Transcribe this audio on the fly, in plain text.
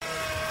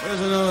There's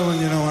another one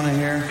you don't want to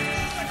hear.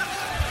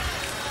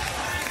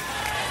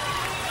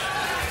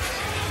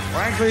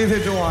 Frankly,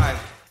 if you want. 1,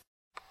 2,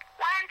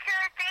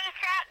 3,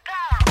 set, go.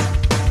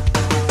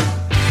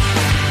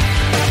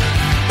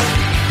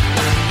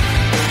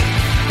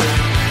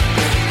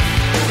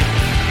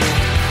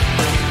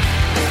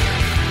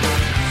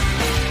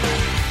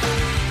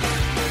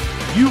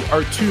 You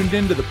are tuned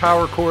into the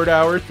Power Chord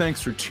Hour.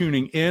 Thanks for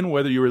tuning in,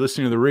 whether you were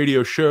listening to the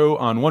radio show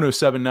on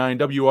 107.9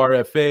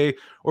 WRFA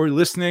or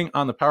listening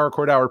on the Power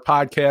Chord Hour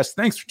podcast.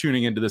 Thanks for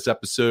tuning into this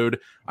episode.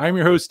 I'm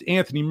your host,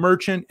 Anthony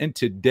Merchant, and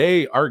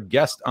today our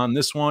guest on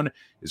this one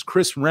is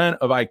Chris Wrenn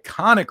of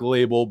iconic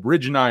label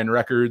Bridge 9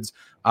 Records.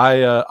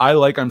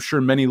 I'm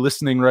sure many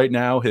listening right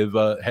now have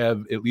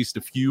at least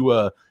a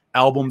few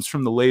albums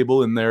from the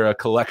label in their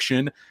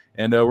collection.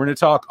 And we're going to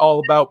talk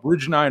all about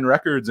Bridge 9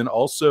 Records. And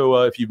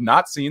also, if you've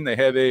not seen, they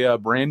have a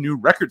brand new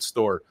record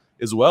store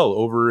as well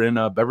over in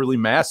Beverly,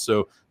 Mass.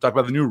 So talk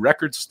about the new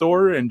record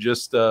store and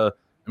just,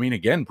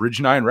 again,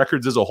 Bridge 9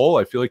 Records as a whole.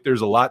 I feel like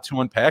there's a lot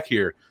to unpack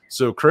here.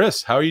 So,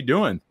 Chris, how are you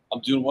doing? I'm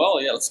doing well.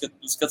 Yeah, let's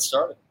get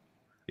started.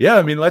 Yeah,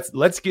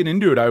 let's get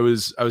into it. I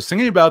was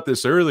thinking about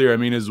this earlier.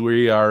 As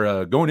we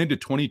are going into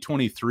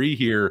 2023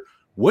 here,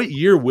 what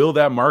year will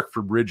that mark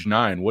for Bridge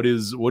 9? What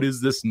is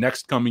this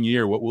next coming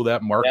year? What will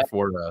that mark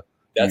for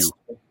That's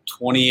you?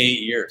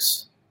 28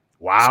 years.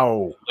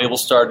 Wow. The label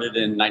started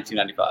in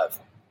 1995.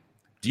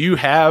 Do you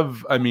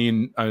have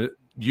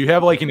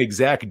like an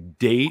exact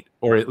date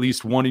or at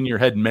least one in your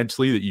head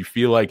mentally that you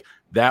feel like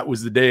that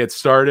was the day it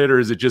started, or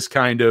is it just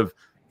kind of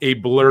a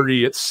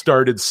blurry, it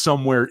started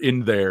somewhere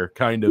in there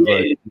kind of?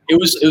 It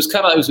was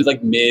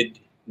like mid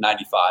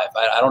 95.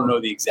 I don't know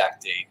the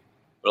exact date,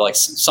 but like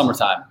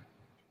summertime.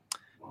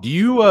 Do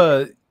you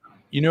how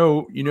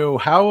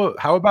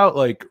about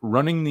like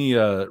running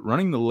the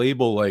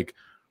label like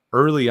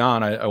early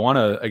on?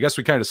 I guess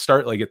we kind of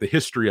start like at the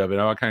history of it.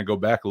 I want to kind of go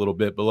back a little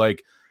bit, but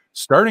like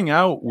starting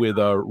out with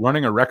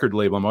running a record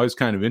label, I'm always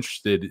kind of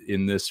interested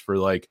in this for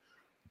like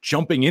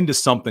jumping into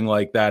something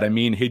like that.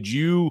 Had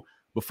you,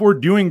 before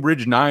doing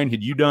Bridge 9,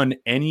 had you done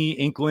any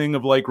inkling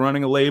of like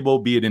running a label,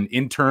 be it an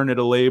intern at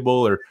a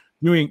label or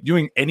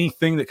doing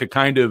anything that could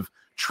kind of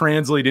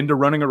translate into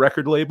running a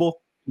record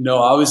label?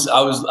 No, I was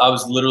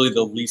literally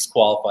the least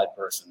qualified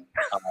person.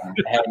 I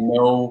had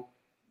no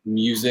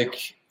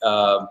music,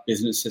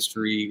 business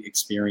history,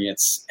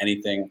 experience,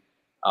 anything.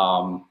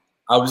 I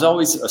was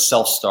always a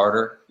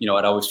self-starter.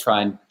 I'd always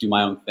try and do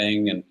my own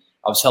thing, and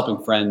I was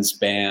helping friends,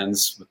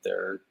 bands with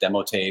their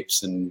demo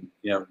tapes and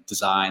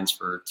designs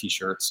for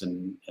T-shirts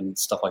and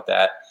stuff like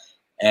that.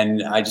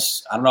 And I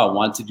don't know. I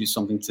wanted to do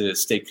something to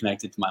stay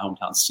connected to my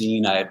hometown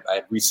scene. I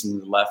had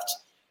recently left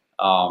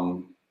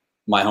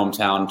my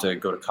hometown to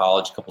go to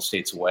college a couple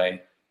states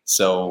away.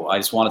 So I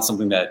just wanted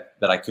something that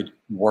I could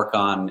work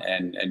on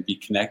and be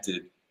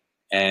connected.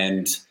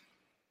 And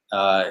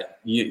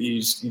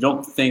you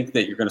don't think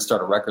that you're going to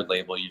start a record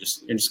label. You're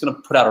just going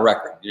to put out a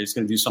record. You're just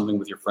going to do something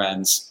with your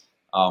friends.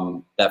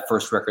 That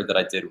first record that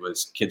I did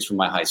was kids from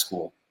my high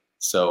school.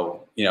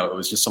 So, it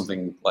was just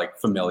something like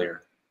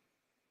familiar.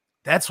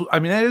 That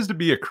is to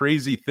be a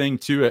crazy thing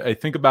too. I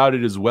think about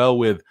it as well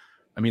with,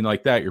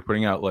 like that, you're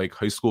putting out like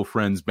high school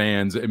friends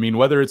bands.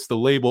 Whether it's the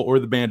label or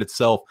the band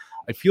itself,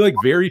 I feel like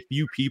very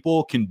few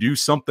people can do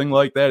something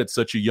like that at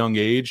such a young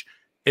age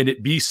and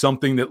it be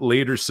something that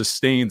later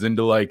sustains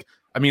into like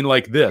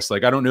this.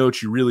 Like, I don't know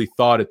what you really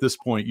thought at this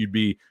point. You'd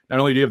be, not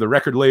only do you have the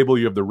record label,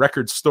 you have the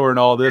record store and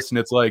all this. And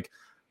it's like,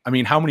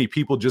 how many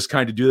people just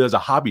kind of do that as a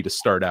hobby to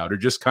start out or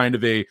just kind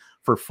of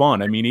for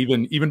fun?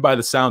 Even by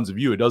the sounds of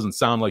you, it doesn't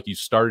sound like you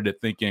started it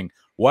thinking,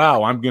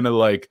 wow, I'm going to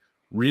like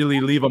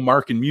really leave a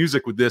mark in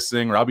music with this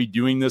thing, or I'll be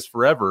doing this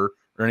forever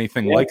or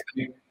anything like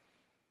that.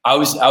 I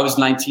was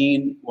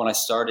 19 when I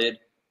started.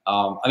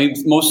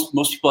 Most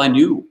people I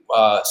knew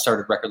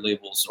started record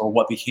labels or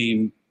what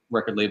became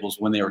record labels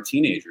when they were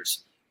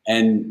teenagers,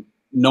 and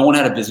no one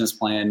had a business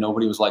plan.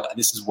 Nobody was like,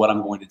 this is what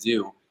I'm going to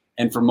do.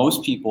 And for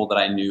most people that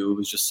I knew, it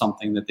was just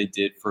something that they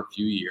did for a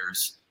few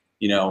years,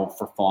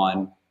 for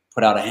fun,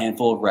 put out a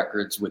handful of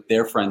records with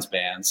their friends'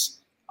 bands.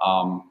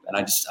 And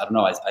I don't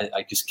know.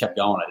 I just kept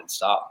going. I didn't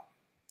stop.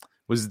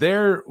 Was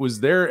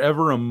there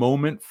ever a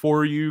moment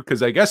for you?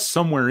 Because I guess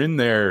somewhere in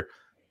there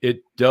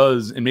it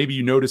does, and maybe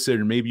you notice it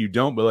or maybe you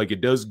don't, but like it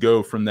does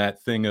go from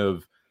that thing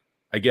of,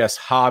 I guess,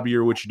 hobby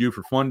or what you do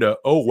for fun to,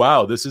 oh,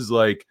 wow, this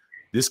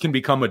can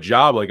become a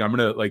job. Like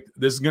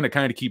this is going to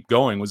kind of keep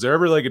going. Was there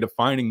ever like a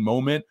defining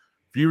moment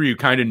for you where you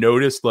kind of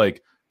noticed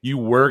like you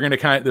were going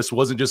to this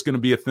wasn't just going to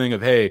be a thing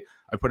of, hey,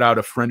 I put out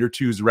a friend or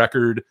two's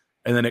record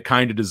and then it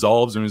kind of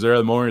dissolves? And was there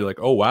a moment you're like,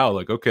 oh, wow,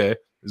 like, okay,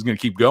 this is going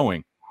to keep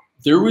going?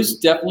 There was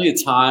definitely a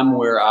time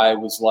where I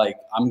was like,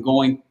 I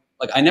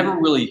never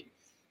really,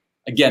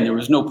 again, there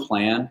was no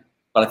plan,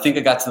 but I think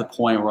I got to the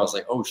point where I was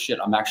like, oh shit,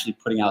 I'm actually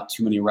putting out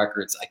too many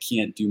records. I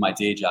can't do my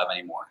day job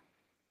anymore.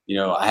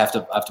 I have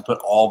to put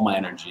all of my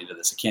energy into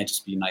this. It can't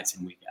just be nights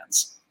and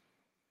weekends.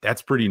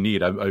 That's pretty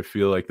neat. I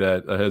feel like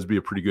that has to be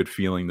a pretty good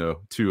feeling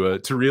though, to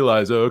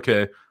realize, oh,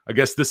 okay, I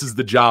guess this is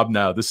the job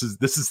now. This is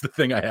the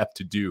thing I have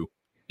to do.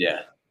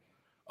 Yeah.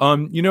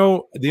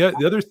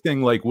 The other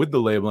thing, like with the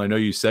label, I know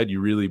you said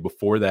you really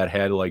before that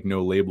had like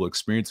no label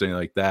experience, anything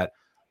like that.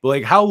 But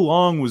like, how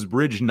long was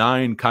Bridge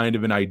 9 kind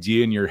of an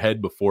idea in your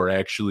head before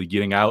actually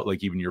getting out?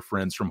 Like even your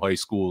friends from high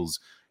school's,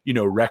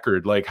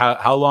 record. Like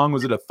how long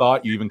was it a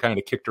thought you even kind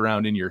of kicked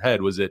around in your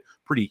head? Was it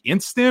pretty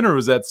instant, or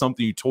was that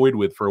something you toyed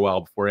with for a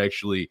while before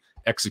actually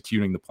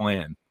executing the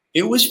plan?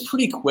 It was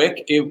pretty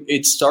quick.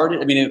 It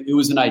started. I mean, it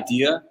was an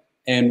idea,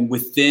 and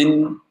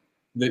within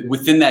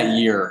that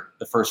year,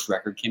 the first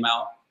record came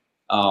out.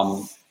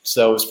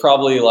 So it was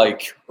probably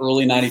like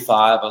early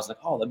 '95. I was like,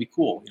 oh, that'd be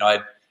cool. I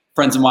had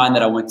friends of mine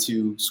that I went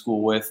to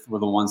school with were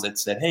the ones that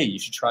said, hey, you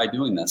should try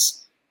doing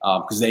this,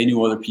 because they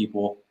knew other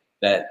people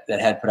that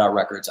had put out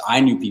records.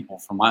 I knew people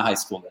from my high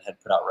school that had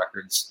put out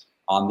records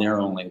on their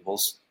own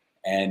labels,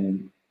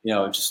 and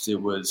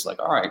it was like,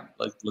 all right,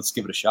 let's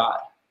give it a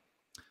shot.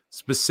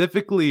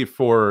 Specifically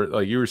for,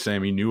 like you were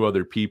saying, you knew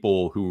other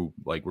people who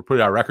like were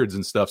putting out records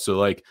and stuff. So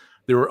like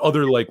there were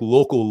other like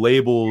local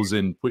labels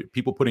and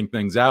people putting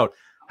things out.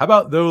 How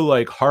about though,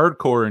 like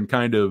hardcore and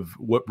kind of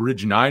what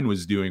Bridge 9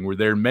 was doing? Were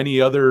there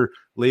many other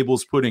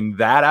labels putting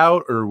that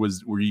out, or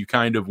were you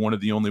kind of one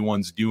of the only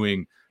ones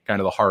doing kind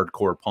of the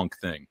hardcore punk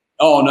thing?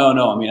 Oh,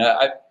 no. I mean,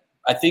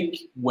 I think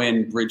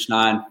when Bridge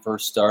 9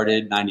 first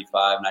started,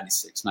 95,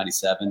 96,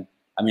 97,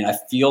 I mean, I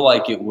feel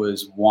like it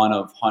was one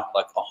of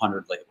like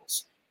 100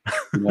 labels.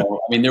 I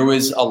mean, there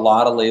was a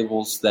lot of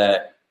labels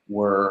that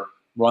were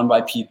run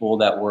by people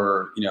that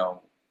were,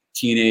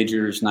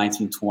 teenagers,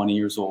 19, 20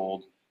 years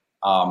old,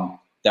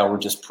 that were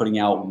just putting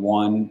out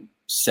 1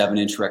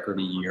 7-inch record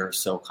a year.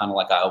 So kind of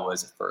like I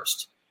was at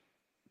first,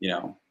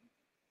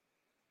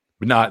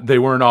 But they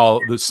weren't all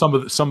some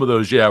of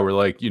those. Yeah. Were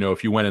like,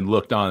 if you went and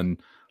looked on,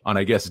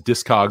 I guess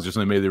Discogs or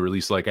something, maybe they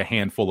released like a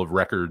handful of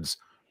records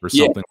or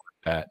something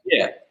like that.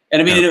 Yeah.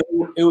 And I mean,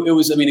 it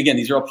was, I mean, again,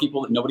 these are all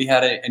people that nobody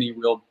had any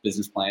real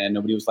business plan.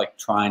 Nobody was like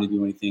trying to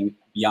do anything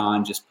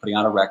beyond just putting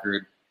out a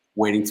record,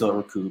 waiting till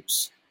it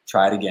recoups,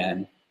 try it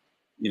again,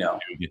 do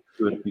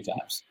it a few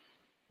times.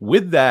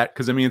 With that,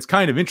 because I mean, it's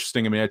kind of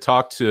interesting. I mean, I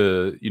talk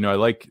to,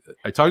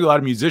 I talk to a lot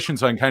of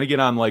musicians, so I can kind of get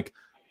on like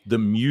the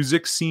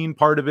music scene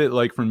part of it,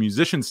 like from a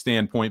musician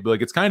standpoint, but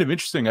like, it's kind of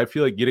interesting. I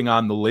feel like getting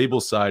on the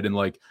label side and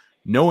like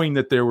knowing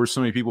that there were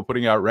so many people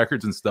putting out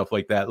records and stuff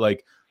like that,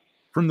 like,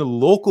 from the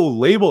local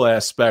label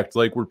aspect,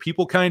 like were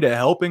people kind of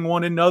helping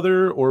one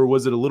another, or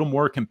was it a little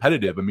more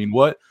competitive? I mean,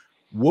 what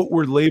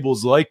were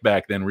labels like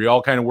back then? Were you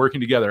all kind of working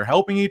together,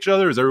 helping each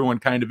other? Is everyone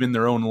kind of in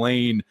their own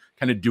lane,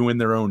 kind of doing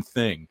their own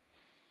thing?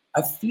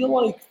 I feel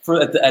like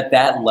at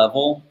that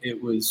level,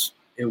 it was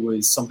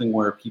something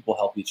where people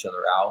help each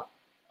other out.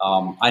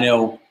 I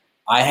know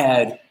I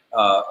had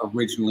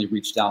originally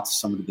reached out to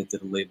somebody that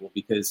did a label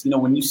because,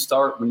 when you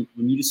start, when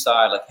you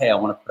decide like, hey, I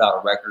want to put out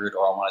a record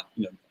or I want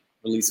to,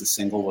 release a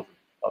single with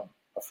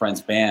a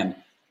friend's band,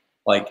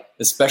 like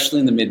especially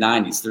in the mid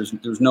 90s,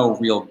 there's no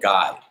real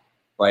guide,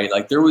 right?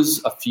 Like there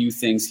was a few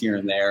things here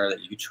and there that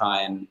you could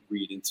try and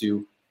read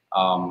into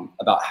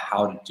about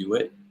how to do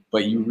it,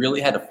 but you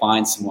really had to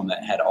find someone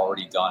that had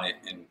already done it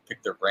and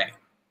pick their brain,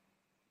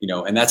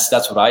 and that's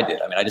what I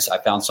did. I mean, I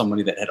found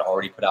somebody that had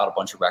already put out a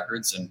bunch of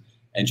records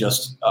and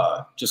just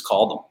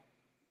called them.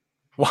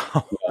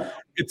 Wow. Yeah.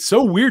 It's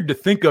so weird to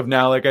think of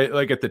now. Like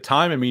at the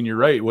time, I mean, you're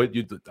right.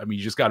 You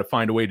just got to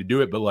find a way to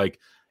do it. But like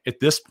at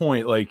this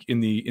point, like in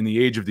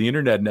the age of the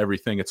internet and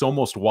everything, it's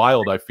almost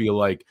wild. I feel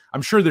like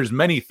I'm sure there's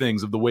many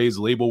things of the ways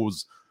label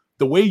was,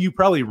 the way you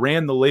probably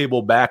ran the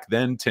label back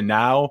then to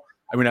now.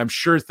 I mean, I'm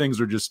sure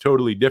things are just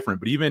totally different.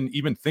 But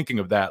even thinking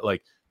of that,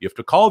 like you have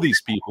to call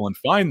these people and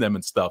find them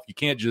and stuff. You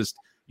can't just,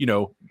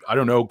 I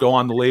don't know, go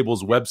on the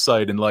label's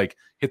website and like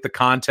hit the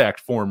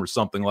contact form or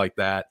something like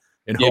that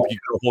and hope you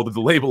get a hold of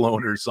the label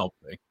owner or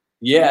something.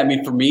 Yeah, I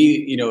mean, for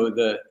me,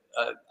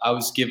 I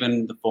was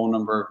given the phone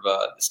number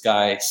of this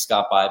guy,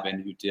 Scott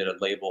Bybin, who did a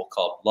label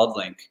called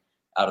Bloodlink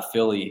out of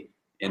Philly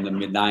in the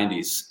mid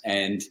 90s.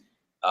 And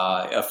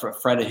a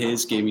friend of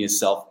his gave me his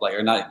cell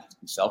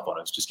phone,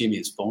 it just gave me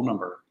his phone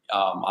number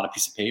on a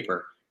piece of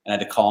paper, and I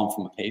had to call him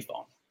from a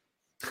payphone.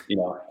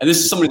 And this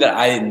is somebody that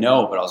I didn't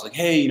know, but I was like,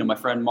 hey, my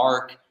friend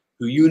Mark,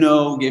 who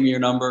gave me your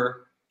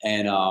number,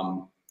 and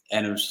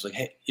it was just like,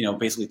 hey,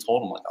 basically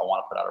told him like, I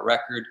want to put out a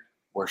record.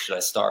 Where should I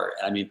start?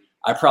 And I mean,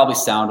 I probably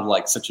sounded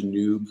like such a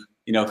noob,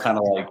 kind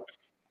of like,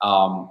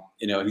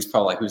 he's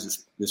probably like,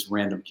 who's this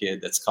random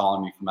kid that's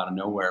calling me from out of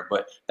nowhere?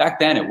 But back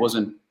then it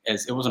wasn't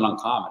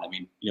uncommon. I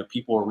mean,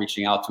 people were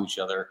reaching out to each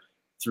other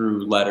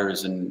through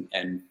letters and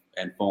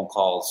phone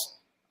calls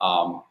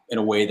in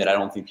a way that I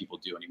don't think people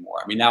do anymore.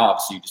 I mean, now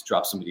obviously you just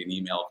drop somebody an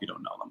email if you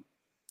don't know them,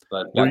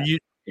 but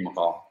came a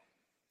call.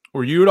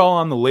 Were you at all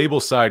on the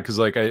label side? Because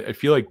like I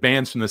feel like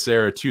bands from this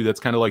era too, that's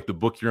kind of like the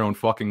book your own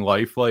fucking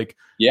life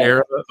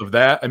era of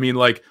that. I mean,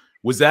 like,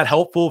 was that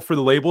helpful for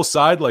the label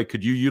side? Like,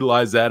 could you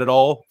utilize that at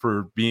all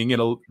for being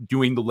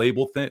doing the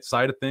label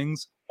side of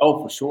things?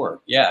 Oh, for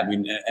sure. Yeah, I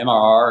mean,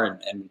 MRR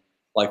and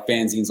like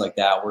fanzines like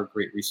that were a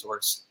great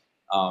resource.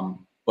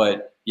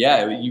 But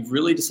yeah, you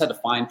really just had to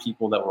find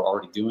people that were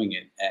already doing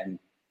it and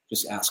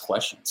just ask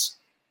questions.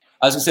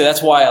 I was gonna say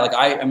that's why, like,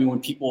 I mean,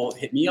 when people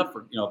hit me up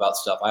for, about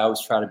stuff, I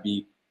always try to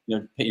be,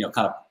 kind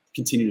of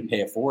continue to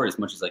pay it forward as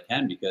much as I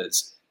can,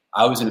 because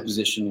I was in a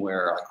position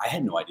where, like, I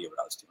had no idea what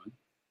I was doing.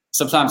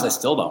 Sometimes I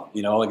still don't,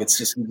 like, it's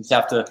just, you just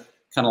have to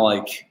kind of,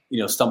 like,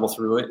 stumble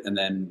through it, and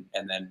then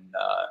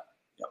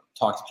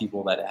talk to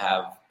people that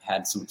have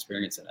had some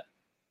experience in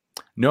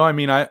it. No, I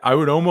mean, I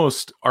would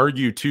almost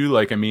argue too,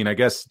 like, I mean, I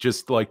guess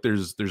just like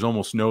there's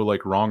almost no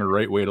like wrong or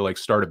right way to like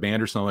start a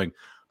band or something.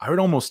 I would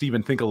almost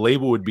even think a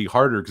label would be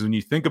harder, because when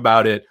you think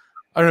about it,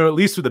 I don't know, at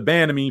least with a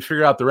band, I mean, you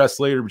figure out the rest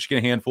later, but you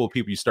get a handful of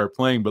people, you start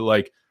playing. But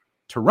like,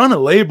 to run a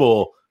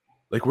label,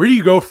 like, where do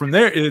you go from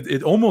there?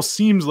 It almost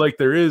seems like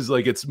there is,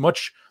 like,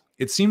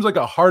 it seems like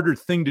a harder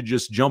thing to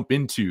just jump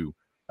into,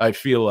 I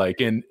feel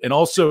like. And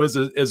also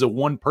as a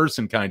one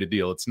person kind of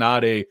deal. It's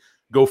not a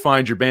go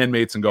find your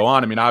bandmates and go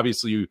on. I mean,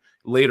 obviously you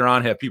later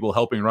on have people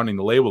helping running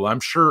the label. I'm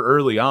sure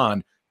early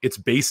on it's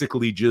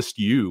basically just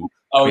you.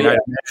 Oh, I mean,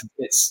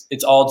 yeah.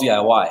 It's all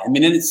DIY. I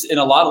mean, it's in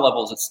a lot of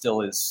levels, it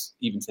still is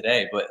even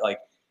today. But like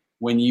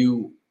when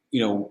you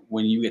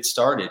get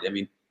started, I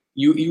mean,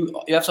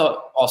 you have to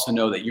also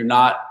know that you're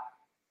not,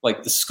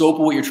 like, the scope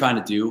of what you're trying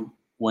to do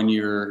when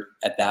you're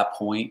at that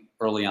point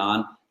early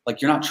on.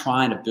 Like, you're not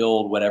trying to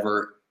build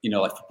whatever,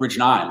 like for Bridge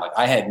 9, like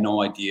I had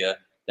no idea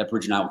that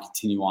Bridge 9 would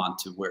continue on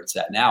to where it's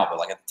at now. But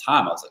like at the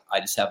time, I was like, I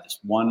just have this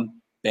one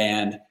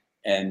band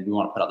and we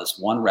want to put out this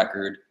one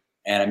record.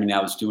 And I mean,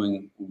 I was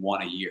doing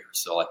one a year.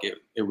 So like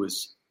it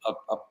was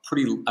a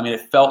pretty, I mean,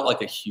 it felt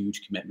like a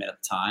huge commitment at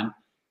the time.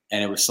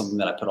 And it was something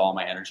that I put all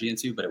my energy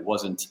into, but it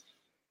wasn't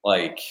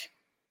like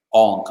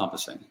all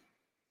encompassing.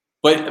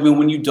 But I mean,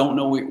 when you don't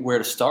know where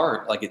to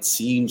start, like it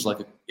seems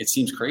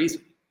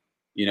crazy,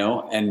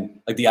 and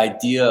like the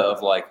idea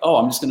of like, oh,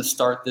 I'm just going to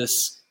start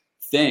this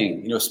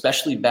thing,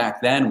 especially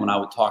back then when I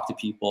would talk to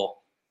people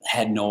that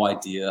had no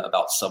idea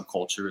about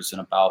subcultures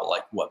and about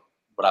like what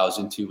I was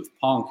into with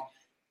punk.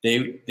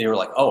 They were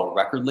like, oh, a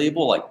record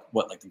label, like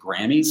what, like the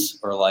Grammys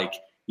or like,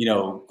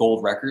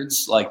 gold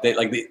records, like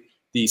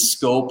the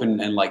scope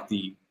and like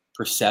the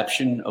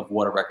perception of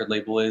what a record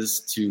label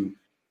is to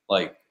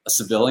like a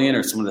civilian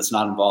or someone that's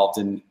not involved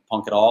in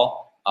punk at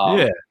all.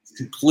 It's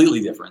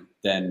completely different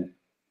than,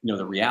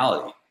 the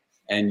reality.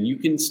 And you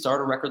can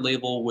start a record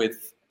label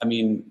with, I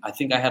mean, I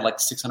think I had like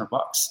 $600,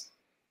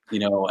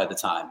 at the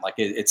time. Like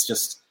it's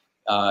just,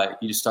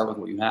 you just start with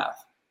what you have.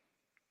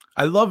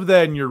 I love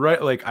that. And you're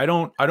right. Like, I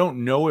don't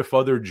know if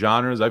other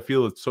genres, I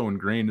feel it's so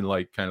ingrained in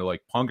like kind of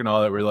like punk and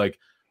all that, where like,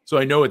 so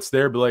I know it's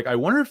there, but like, I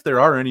wonder if there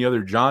are any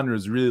other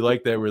genres really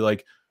like that, where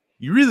like,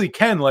 you really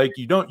can, like,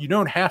 you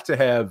don't have to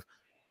have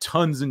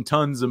tons and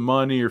tons of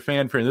money or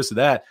fanfare and this or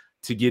that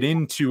to get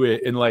into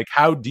it, and like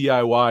how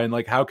DIY and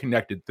like how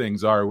connected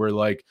things are, where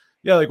like,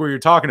 yeah, like where you're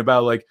talking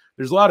about, like,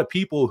 there's a lot of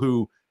people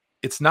who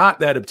it's not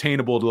that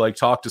obtainable to like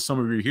talk to some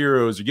of your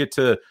heroes or get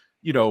to,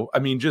 I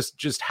mean,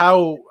 just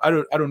how, I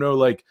don't know,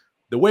 like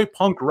the way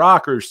punk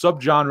rock or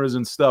subgenres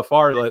and stuff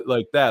are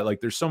like that,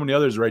 like there's so many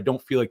others where I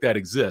don't feel like that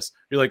exists.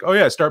 You're like, oh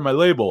yeah, I start my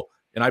label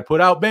and I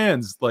put out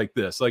bands like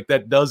this, like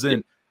that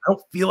doesn't, I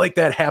don't feel like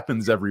that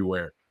happens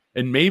everywhere.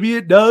 And maybe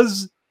it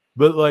does,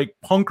 but like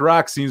punk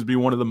rock seems to be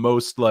one of the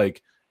most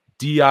like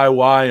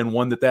DIY and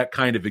one that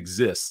kind of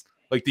exists.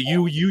 Like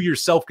you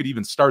yourself could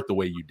even start the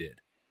way you did.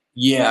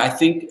 Yeah, I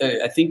think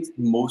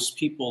most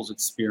people's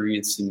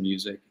experience in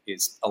music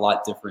is a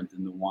lot different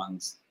than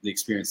the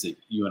experience that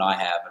you and I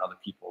have and other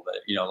people that,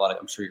 a lot of,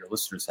 I'm sure your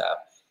listeners have,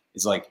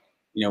 is like,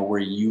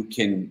 where you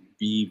can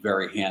be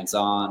very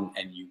hands-on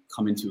and you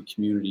come into a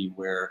community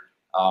where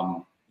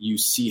you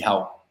see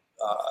how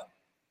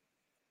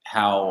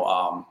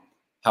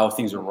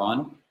things are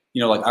run.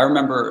 Like I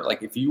remember,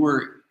 like if you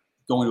were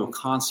going to a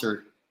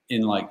concert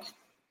in like,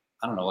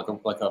 I don't know, at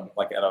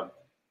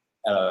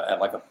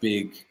a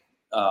big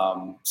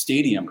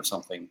stadium or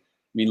something.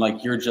 I mean,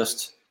 like you're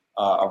just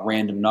a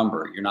random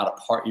number. You're not a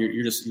part.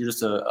 You're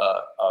just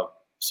a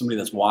somebody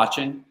that's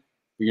watching,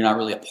 but you're not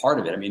really a part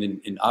of it. I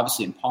mean, in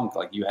obviously in punk,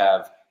 like you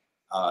have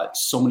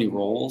so many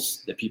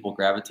roles that people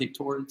gravitate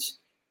towards,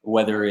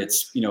 whether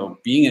it's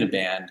being in a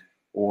band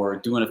or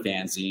doing a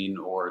fanzine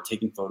or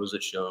taking photos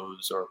at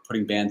shows or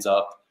putting bands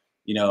up,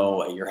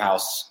 at your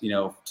house,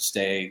 to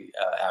stay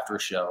after a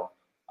show.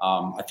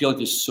 I feel like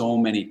there's so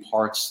many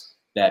parts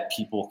that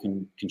people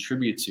can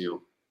contribute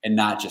to and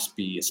not just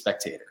be a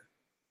spectator.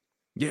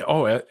 Yeah.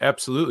 Oh,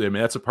 absolutely. I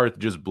mean, that's a part that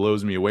just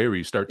blows me away, where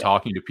you start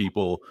talking to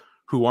people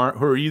who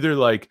are either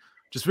like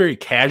just very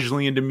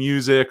casually into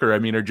music, or I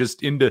mean, are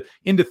just into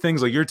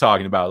things like you're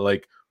talking about,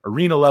 like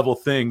arena level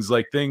things,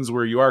 like things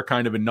where you are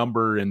kind of a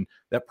number, and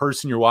that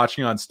person you're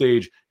watching on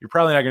stage, you're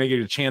probably not going to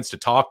get a chance to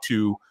talk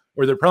to,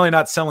 or they're probably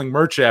not selling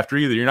merch after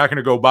either. You're not going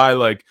to go buy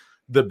like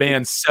the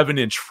band's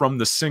 7-inch from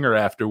the singer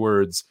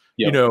afterwards,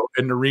 in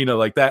an arena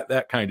like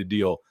that kind of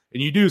deal.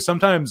 And you do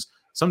sometimes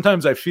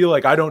I feel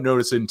like I don't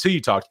notice it until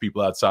you talk to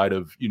people outside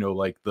of,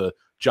 like the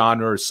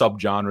genre or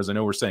subgenres. I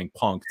know we're saying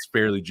punk, it's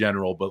fairly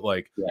general, but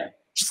like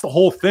just the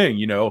whole thing,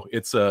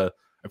 it's I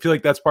feel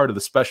like that's part of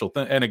the special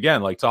thing. And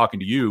again, like talking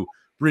to you,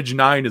 Bridge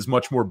 9 is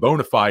much more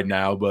bona fide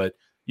now, but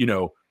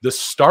the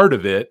start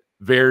of it,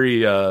 very,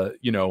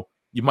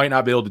 you might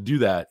not be able to do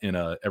that in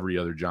every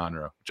other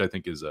genre, which I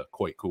think is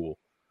quite cool.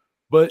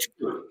 But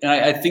and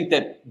I think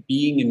that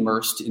being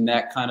immersed in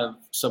that kind of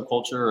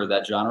subculture or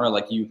that genre,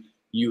 like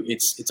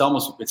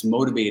it's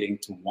motivating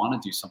to want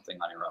to do something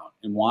on your own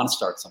and want to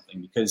start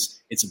something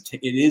because it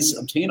is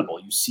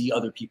obtainable. You see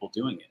other people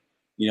doing it.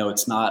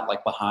 It's not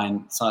like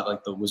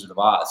the Wizard of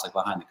Oz, like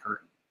behind the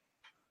curtain.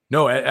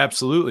 No,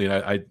 absolutely.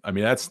 And I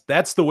mean,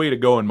 that's the way to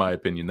go, in my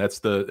opinion.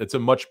 It's a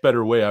much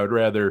better way. I'd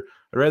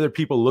rather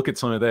people look at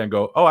something like that and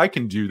go, oh, I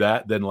can do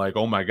that, than like,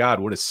 oh my God,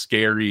 what a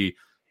scary,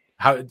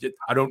 I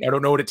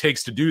don't know what it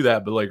takes to do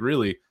that, but like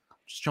really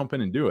just jump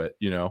in and do it,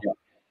 Yeah.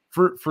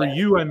 For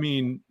you, I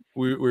mean,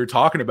 we were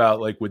talking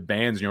about like with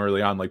bands,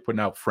 early on, like putting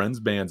out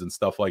friends bands and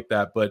stuff like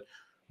that. But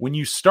when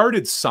you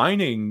started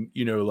signing,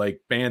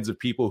 like bands of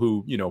people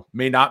who,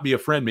 may not be a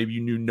friend, maybe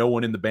you knew no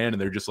one in the band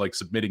and they're just like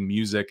submitting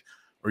music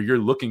or you're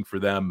looking for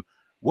them.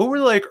 What were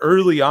like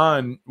early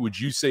on, would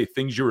you say,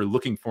 things you were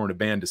looking for in a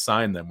band to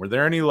sign them? Were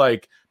there any,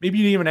 like, maybe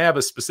you didn't even have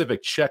a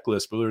specific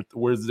checklist, but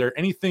was there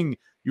anything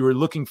you were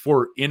looking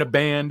for in a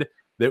band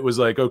that was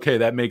like, okay,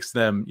 that makes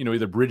them,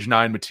 either Bridge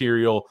 9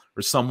 material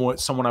or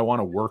someone I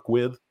want to work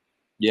with?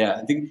 Yeah,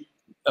 I think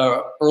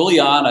early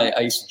on,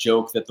 I used to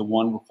joke that the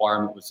one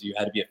requirement was you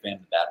had to be a fan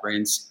of the Bad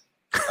Brains.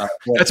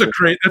 That's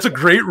a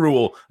great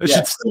rule. That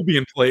should still be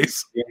in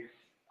place. Yeah.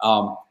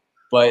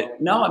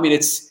 But no, I mean,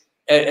 it's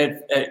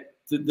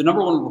the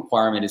number one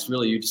requirement is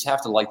really you just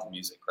have to like the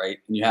music, right?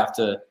 And you have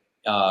to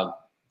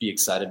be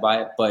excited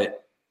by it.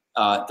 But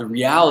the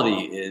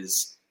reality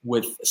is,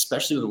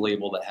 especially with a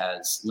label that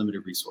has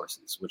limited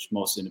resources, which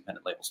most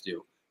independent labels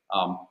do,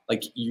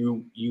 like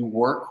you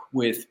work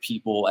with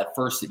people at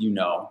first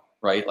that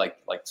right? Like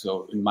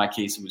so in my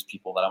case, it was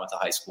people that I went to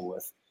high school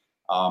with,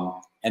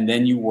 and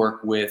then you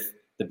work with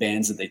the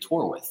bands that they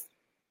tour with,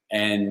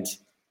 and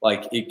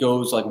like it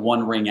goes like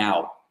one ring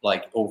out,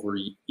 like over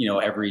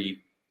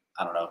every,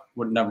 I don't know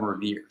what number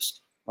of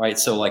years, right?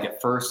 So like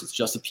at first it's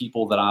just the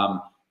people that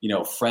I'm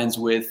friends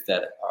with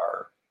that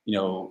are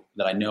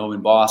that I know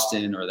in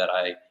Boston or that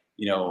I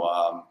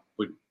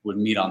would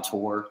meet on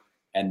tour,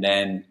 and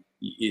then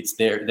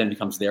then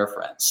becomes their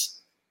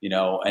friends,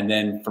 and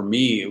then for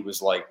me it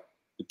was like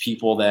the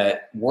people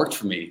that worked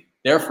for me,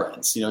 their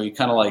friends, you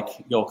kind of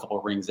like go a couple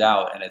of rings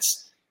out, and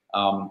it's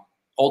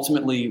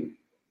ultimately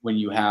when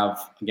you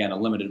have, again, a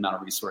limited amount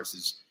of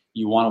resources,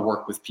 you want to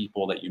work with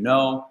people that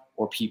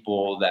or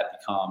people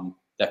that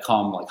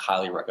come like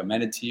highly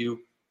recommended to you.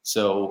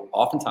 So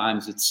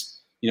oftentimes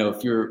it's,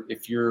 if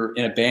you're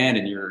in a band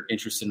and you're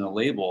interested in a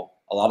label,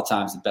 a lot of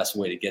times the best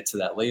way to get to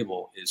that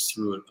label is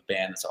through a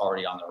band that's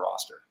already on their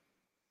roster.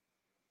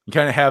 You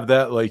kind of have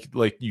that,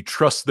 like you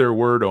trust their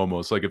word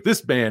almost. Like if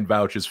this band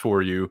vouches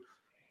for you,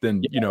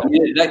 then I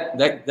mean,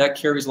 that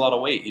carries a lot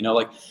of weight.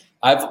 Like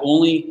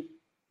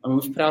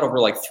we've put out over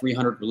like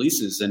 300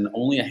 releases, and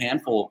only a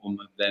handful of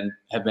them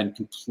have been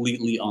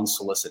completely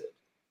unsolicited.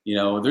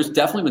 There's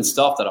definitely been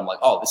stuff that I'm like,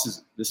 oh,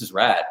 this is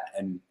rad,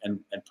 and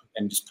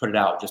just put it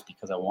out just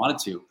because I wanted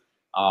to.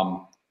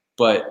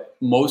 But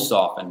most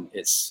often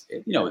it's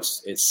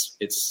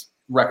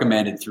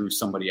recommended through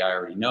somebody I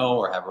already know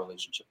or have a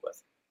relationship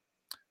with.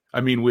 I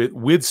mean,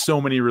 with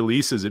so many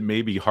releases, it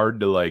may be hard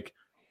to like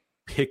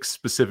pick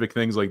specific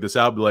things like this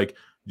out. But like,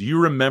 do you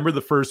remember the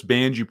first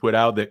band you put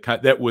out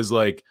that was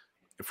like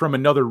from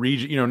another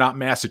region, not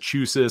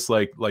Massachusetts,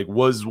 like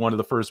was one of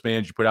the first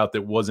bands you put out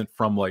that wasn't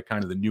from like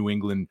kind of the New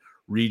England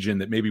region,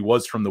 that maybe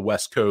was from the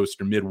West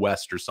Coast or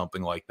Midwest or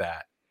something like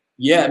that?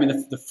 Yeah, I mean,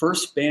 the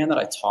first band that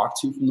I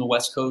talked to from the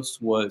West Coast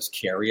was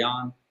Carry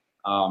On.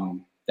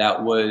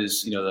 That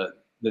was,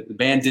 the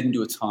band didn't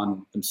do a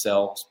ton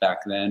themselves back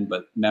then,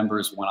 but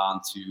members went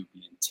on to be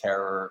in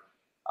Terror,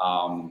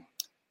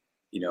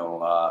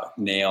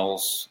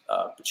 Nails,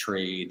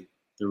 Betrayed.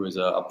 There was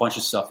a bunch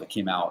of stuff that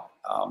came out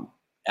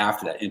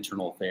after that,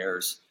 Internal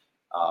Affairs.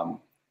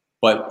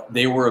 But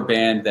they were a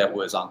band that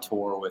was on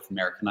tour with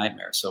American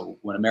Nightmare. So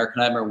when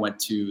American Nightmare went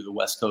to the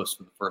West Coast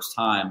for the first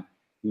time,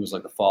 it was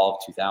like the fall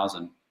of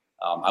 2000.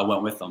 I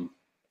went with them,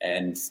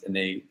 and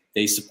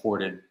they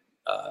supported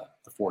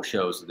the 4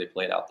 shows that they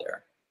played out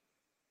there.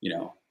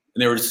 And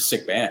they were just a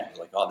sick band. It was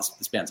like, oh,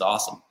 this band's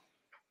awesome.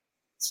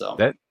 So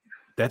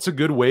that's a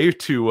good way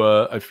to,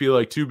 I feel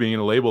like too, being in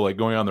a label, like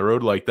going on the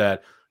road like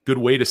that, good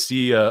way to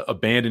see a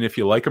band and if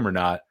you like them or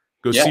not.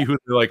 Go see who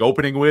they're like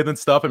opening with and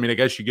stuff. I mean, I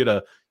guess you get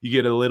a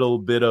little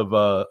bit of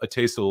a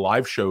taste of the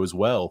live show as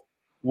well.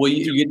 Well,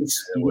 you get to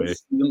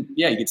see them.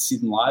 Yeah, you get to see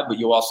them live, but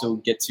you also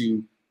get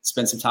to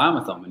spend some time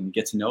with them and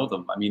get to know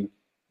them. I mean,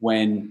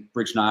 when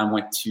Bridge 9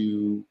 went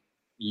to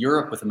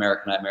Europe with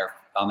American Nightmare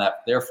on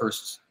their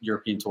first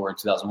European tour in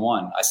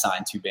 2001, I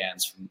signed 2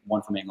 bands,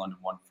 one from England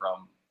and one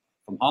from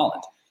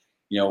Holland.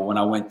 When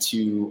I went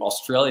to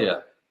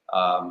Australia,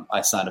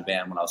 I signed a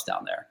band when I was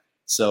down there.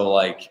 So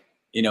like,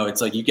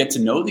 it's like you get to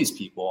know these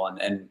people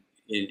and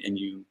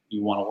you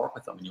want to work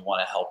with them and you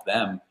want to help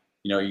them.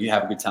 You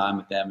have a good time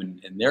with them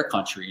in their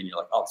country, and you're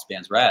like, oh, this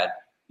band's rad.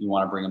 You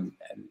want to bring them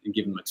and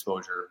give them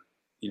exposure,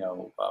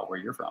 where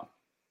you're from.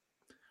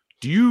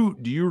 Do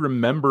you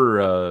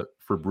remember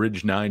for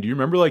Bridge 9, do you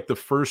remember like the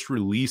first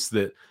release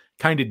that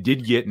kind of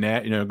did get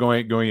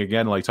going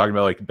again, like talking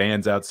about like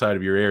bands outside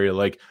of your area?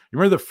 Like, you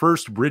remember the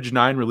first Bridge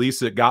 9 release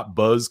that got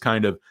buzz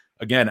kind of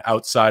again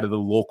outside of the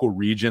local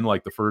region,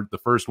 like the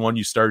first one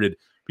you started,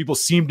 people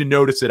seemed to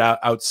notice it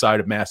outside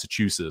of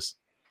Massachusetts?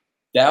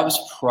 That was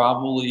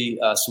probably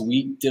so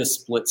we did a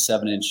split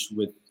 7-inch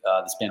with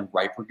this band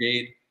Right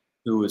Brigade,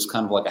 who was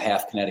kind of like a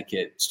half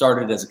Connecticut,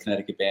 started as a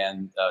Connecticut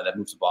band that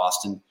moved to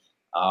Boston,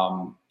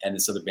 and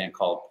this other band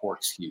called Poor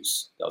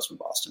Excuse that was from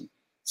Boston.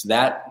 So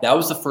that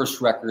was the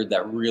first record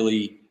that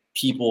really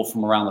people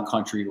from around the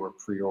country were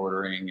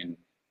pre-ordering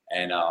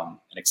and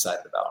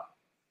excited about.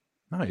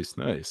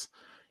 Nice.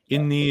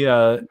 In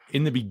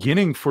the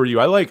beginning for you,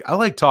 I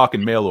like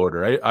talking mail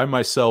order. I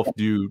myself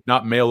do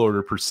not mail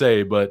order per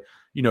se, but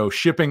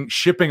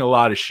shipping a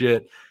lot of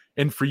shit.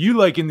 And for you,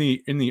 like in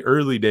the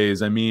early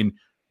days, I mean,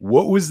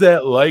 what was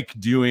that like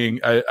doing?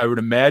 I would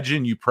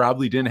imagine you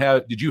probably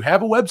did you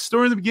have a web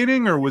store in the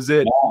beginning, or was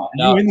it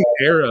No. you in the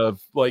era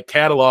of like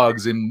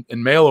catalogs and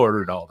mail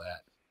order and all that?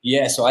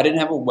 Yeah, so I didn't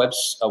have a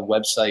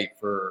website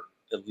for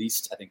at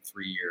least I think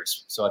 3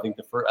 years. So I think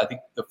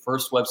the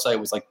first website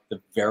was like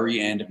the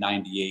very end of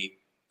 '98,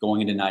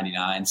 going into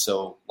 '99.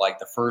 So like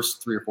the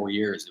first 3 or 4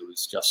 years, it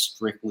was just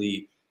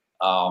strictly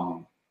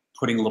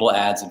putting little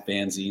ads in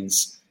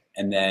fanzines.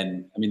 And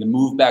then, I mean, the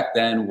move back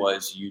then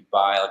was you'd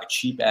buy like a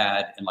cheap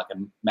ad in like a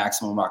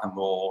Maximum Rock and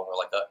Roll or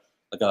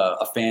like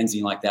a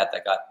fanzine like that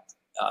got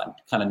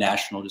kind of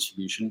national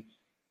distribution,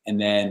 and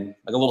then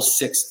like a little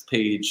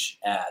 6th-page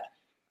ad,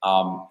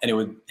 and it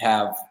would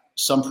have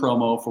some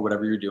promo for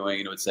whatever you're doing,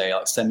 and it would say,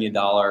 "Send me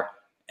 $1,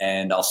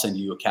 and I'll send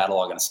you a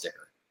catalog and a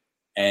sticker."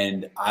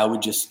 And I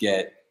would just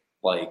get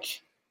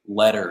like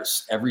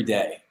letters every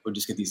day. I would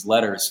just get these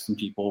letters from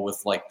people with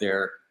like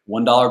their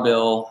 $1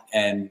 bill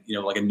and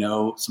like a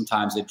note.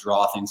 Sometimes they'd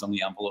draw things on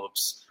the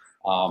envelopes.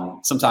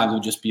 Sometimes it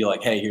would just be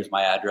like, "Hey, here's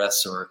my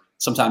address," or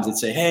sometimes they'd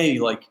say, "Hey,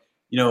 like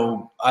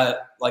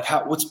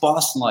what's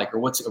Boston like?"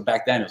 Or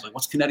back then it was like,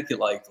 "What's Connecticut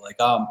like?" Like,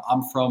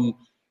 I'm from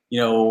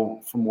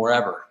from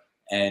wherever,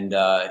 and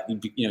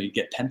you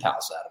get pen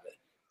pals out of it.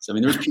 So I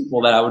mean, there's people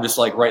that I would just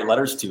like write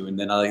letters to, and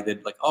then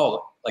they'd like,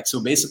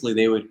 so basically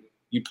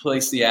you'd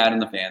place the ad in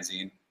the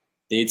fanzine,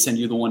 they'd send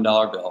you the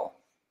 $1 bill.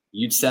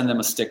 You'd send them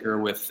a sticker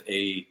with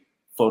a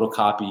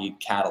photocopied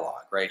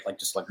catalog, right? Like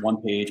just like one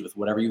page with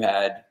whatever you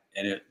had.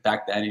 And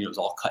back then it was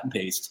all cut and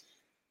paste,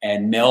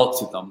 and mail it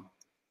to them.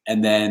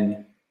 And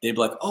then they'd be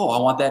like, "Oh, I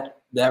want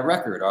that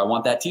record," or "I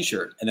want that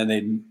t-shirt." And then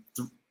they'd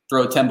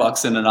throw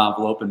 $10 in an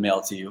envelope and mail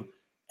it to you.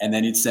 And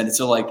then you'd send it.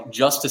 So like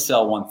just to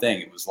sell one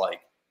thing, it was like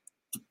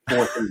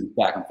 4 things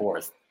back and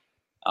forth.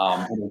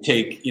 It would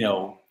take,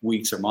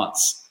 weeks or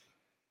months.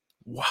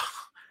 Wow.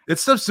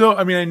 It's stuff. So,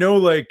 I mean, I know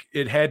like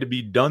it had to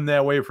be done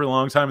that way for a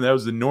long time. That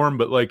was the norm,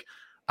 but like,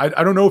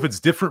 I don't know if it's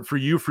different for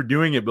you for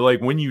doing it, but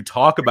like when you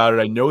talk about it,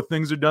 I know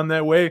things are done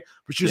that way,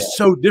 but it's just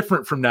so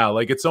different from now.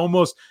 Like it's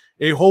almost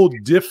a whole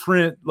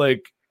different,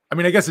 like, I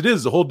mean, I guess it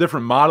is a whole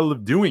different model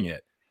of doing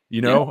it.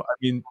 I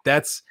mean,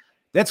 that's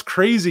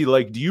crazy.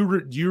 Like, do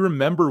you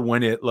remember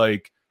when it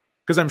like,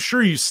 because I'm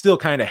sure you still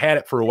kind of had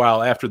it for a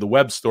while after the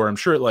web store. I'm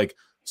sure it like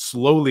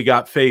slowly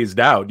got phased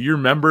out. Do you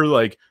remember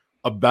like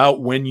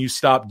about when you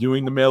stopped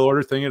doing the mail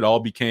order thing? It all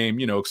became,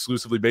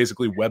 exclusively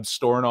basically web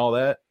store and all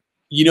that?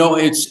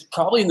 It's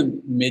probably in the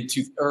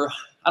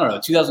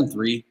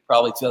 2003,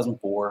 probably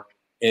 2004.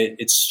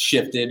 It's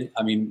shifted.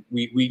 I mean,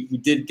 we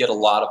did get a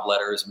lot of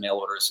letters and mail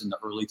orders in the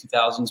early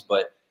 2000s,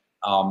 but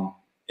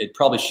it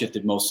probably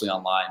shifted mostly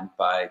online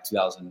by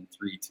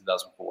 2003,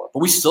 2004. But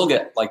we still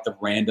get like the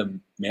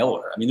random mail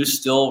order. I mean, there's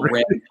still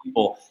random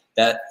people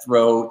that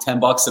throw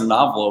 $10 in an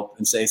envelope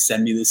and say,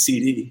 "Send me this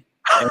CD."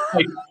 And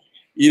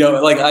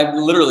like I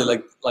literally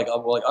like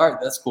I'm like, "All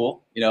right, that's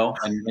cool,"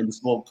 and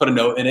just we'll put a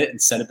note in it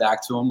and send it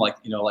back to them, like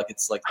like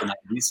it's like the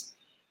 90s.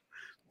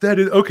 That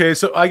is okay.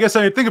 So I guess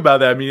I didn't think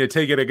about that. I mean, I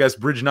take it, I guess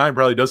Bridge 9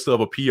 probably does still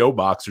have a PO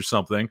box or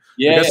something.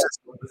 Yeah.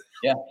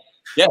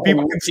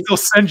 People can still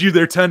send you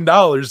their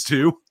 $10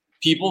 too.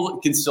 People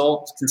can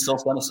still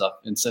send us stuff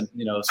and send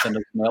us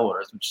mail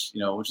orders,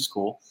 which is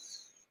cool.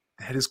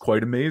 That is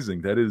quite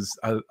amazing. That is,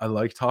 I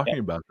like talking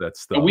about that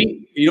stuff.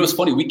 And it's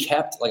funny. We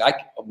kept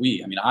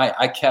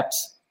I kept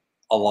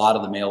a lot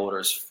of the mail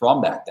orders from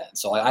back then.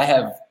 So like I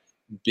have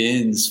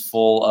bins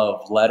full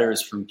of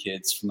letters from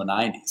kids from the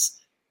 90s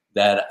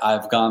that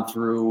I've gone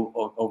through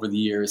over the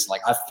years.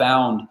 Like I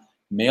found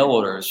mail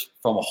orders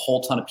from a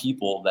whole ton of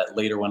people that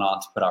later went on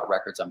to put out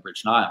records on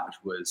Bridge 9, which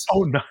was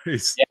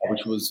nice. Yeah,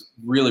 which was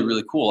really,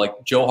 really cool. Like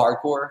Joe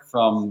Hardcore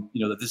from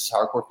the This Is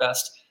Hardcore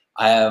Fest.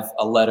 I have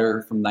a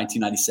letter from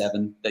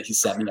 1997 that he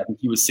sent me. I think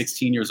he was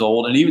 16 years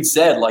old, and he even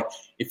said, like,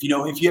 if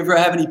you ever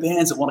have any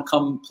bands that want to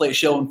come play a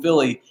show in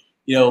Philly,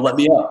 let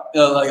me up.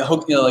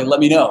 Let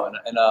me know,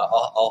 and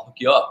I'll hook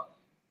you up.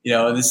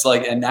 And this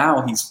and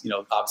now he's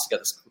obviously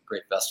got this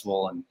great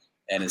festival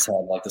and has had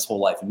like this whole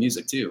life of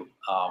music too,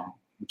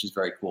 which is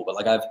very cool. But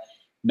like I have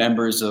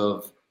members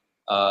of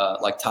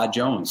like Todd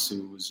Jones,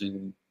 who was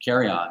in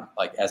Carry On,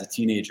 like as a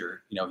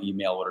teenager, he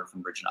mail ordered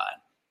from Bridge 9.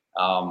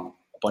 A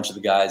bunch of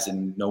the guys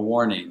in No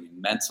Warning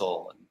and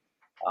Mental,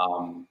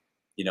 and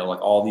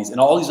like all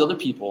these other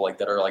people like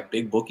that are like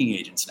big booking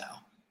agents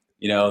now,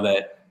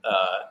 that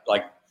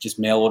like just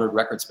mail ordered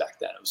records back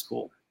then. It was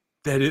cool.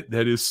 That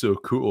is so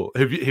cool.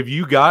 Have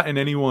you gotten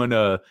anyone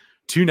to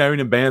not even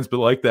in bands, but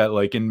like that,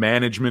 like in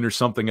management or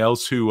something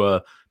else, who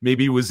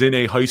maybe was in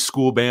a high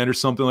school band or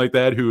something like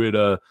that, who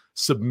had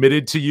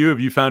submitted to you? Have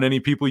you found any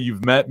people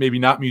you've met, maybe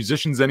not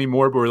musicians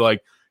anymore, but were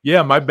like,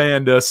 yeah, my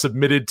band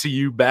submitted to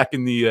you back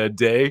in the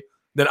day?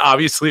 Then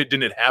obviously it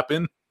didn't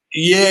happen.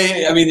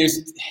 Yeah, I mean,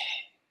 there's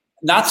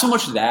not so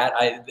much of that.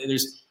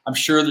 I'm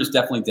sure there's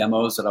definitely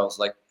demos that I was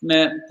like,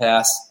 meh,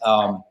 pass.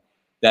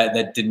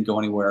 That didn't go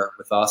anywhere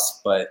with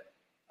us, but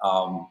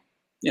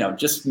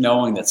just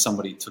knowing that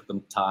somebody took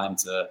the time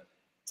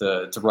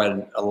to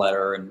write a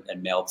letter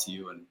and mail it to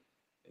you, and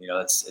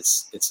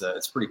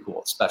it's pretty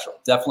cool. It's special.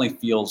 It definitely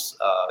feels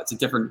it's a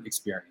different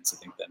experience,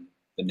 I think, than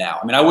now.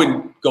 I mean, I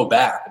wouldn't go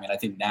back. I mean, I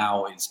think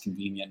now is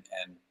convenient,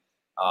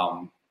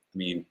 and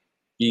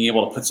being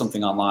able to put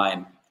something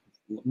online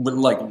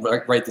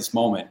like right this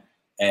moment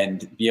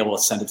and be able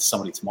to send it to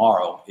somebody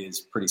tomorrow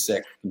is pretty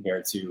sick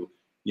compared to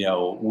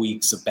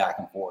weeks of back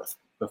and forth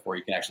before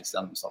you can actually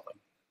send them something.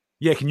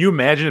 Yeah, can you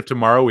imagine if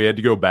tomorrow we had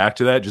to go back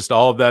to that? Just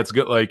all of that's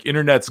good. Like,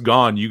 internet's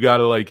gone. You got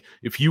to, like,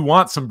 if you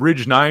want some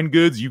Bridge 9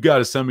 goods, you got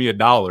to send me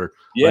 $1.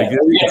 Yeah, like,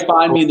 you got to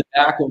find me in the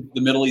back of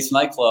the Middle East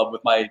nightclub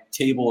with my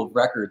table of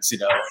records,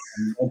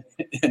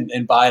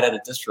 and buy it at a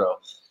distro.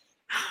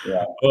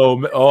 Yeah.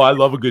 Oh, I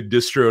love a good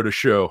distro to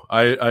show.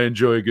 I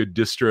enjoy a good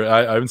distro.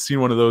 I haven't seen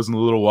one of those in a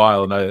little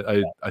while, and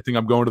I think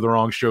I'm going to the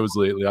wrong shows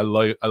lately. I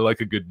like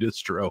a good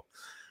distro.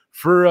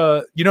 For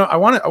I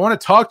want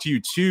to talk to you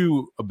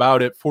too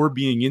about it, for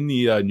being in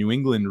the New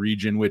England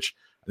region, which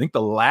I think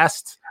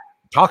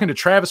talking to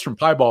Travis from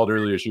Piebald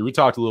earlier this year, we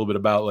talked a little bit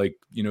about like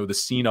the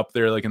scene up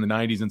there like in the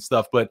 90s and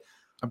stuff. But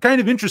I'm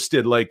kind of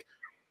interested, like,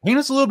 paint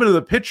us a little bit of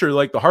the picture,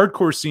 like the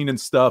hardcore scene and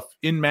stuff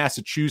in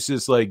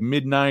Massachusetts, like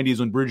mid 90s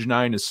when Bridge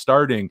 9 is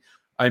starting.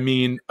 I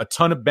mean, a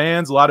ton of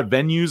bands, a lot of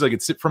venues. Like,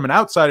 it's from an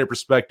outsider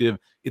perspective,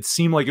 it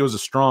seemed like it was a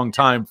strong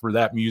time for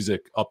that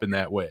music up in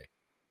that way.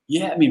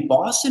 Yeah, I mean,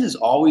 Boston has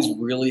always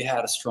really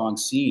had a strong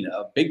scene.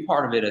 A big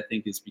part of it, I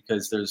think, is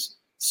because there's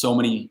so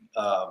many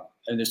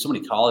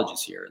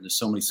colleges here, and there's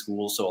so many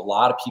schools. So a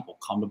lot of people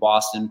come to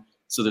Boston.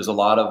 So there's a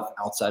lot of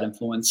outside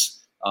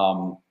influence.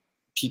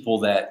 People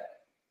that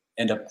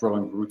end up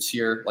growing roots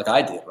here, like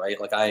I did, right?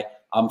 Like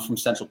I'm from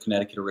Central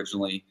Connecticut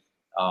originally.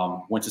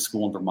 Went to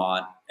school in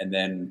Vermont, and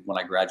then when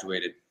I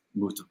graduated,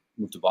 moved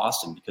to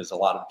Boston because a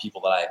lot of the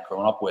people that I had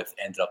grown up with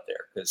ended up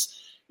there. Because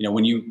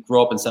when you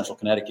grow up in Central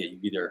Connecticut, you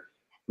either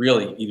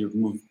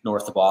move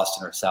north to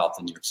Boston or south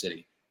to New York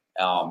City.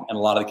 And a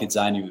lot of the kids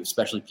I knew,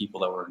 especially people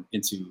that were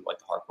into like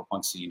the hardcore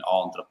punk scene,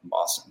 all ended up in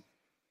Boston.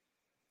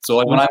 So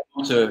like when I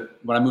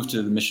moved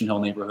to the Mission Hill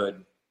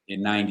neighborhood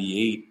in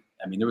 '98,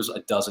 I mean, there was a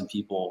dozen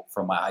people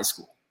from my high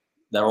school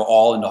that were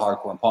all into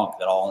hardcore and punk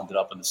that all ended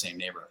up in the same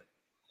neighborhood.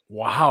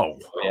 Wow.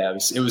 So, yeah,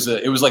 it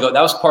was like that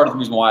was part of the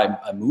reason why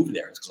I moved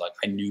there, is because like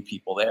I knew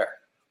people there.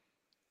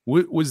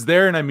 Was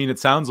there, and I mean, it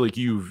sounds like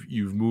you've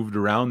moved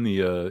around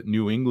the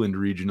New England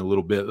region a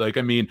little bit. Like,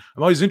 I mean,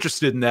 I'm always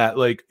interested in that.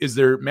 Like, is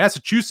there,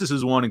 Massachusetts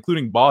is one,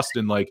 including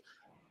Boston. Like,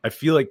 I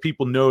feel like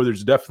people know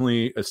there's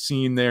definitely a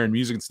scene there in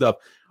music and stuff.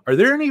 Are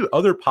there any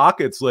other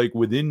pockets like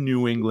within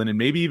New England, and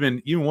maybe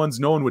even ones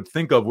no one would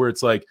think of, where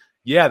it's like,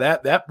 yeah,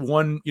 that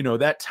one,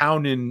 that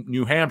town in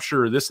New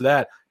Hampshire or this,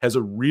 that has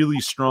a really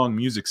strong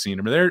music scene?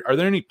 I mean, are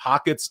there any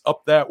pockets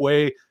up that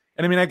way?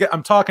 And I mean,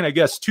 I'm talking, I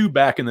guess, too,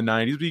 back in the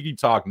 90s, but you can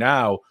talk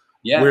now,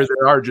 where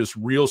there are just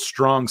real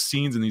strong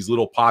scenes in these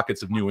little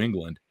pockets of New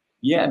England.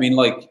 Yeah, I mean,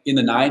 like in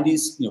the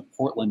 90s,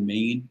 Portland,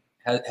 Maine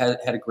had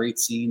a great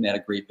scene. They had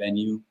a great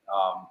venue,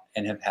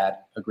 and have had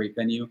a great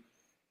venue.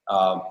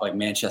 Like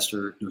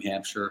Manchester, New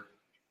Hampshire.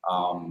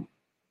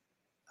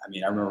 I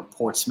mean, I remember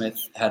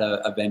Portsmouth had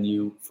a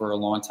venue for a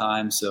long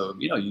time. So,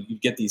 you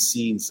get these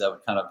scenes that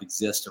would kind of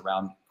exist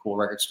around cool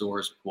record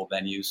stores, cool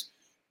venues.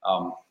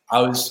 I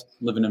was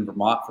living in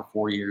Vermont for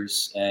 4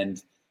 years, and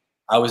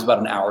I was about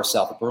an hour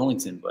south of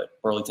Burlington, but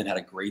Burlington had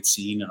a great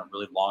scene and a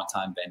really long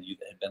time venue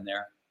that had been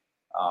there.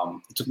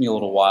 It took me a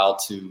little while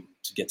to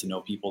get to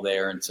know people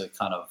there and to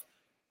kind of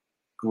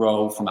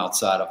grow from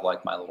outside of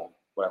like my little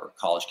whatever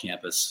college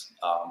campus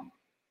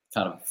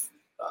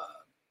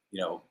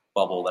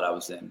bubble that I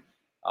was in.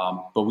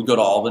 But we go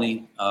to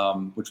Albany,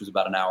 which was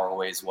about an hour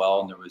away as well,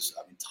 and there was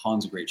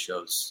tons of great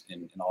shows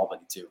in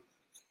Albany too.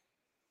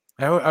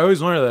 I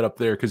always wonder that up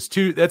there, because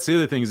that's the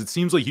other thing, is it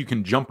seems like you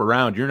can jump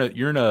around. You're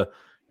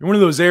one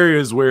of those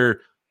areas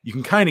where you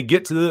can kind of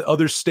get to the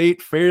other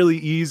state fairly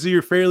easy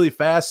or fairly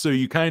fast. So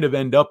you kind of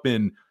end up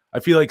in,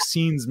 I feel like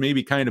scenes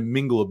maybe kind of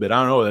mingle a bit. I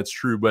don't know if that's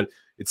true, but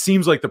it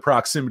seems like the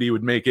proximity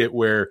would make it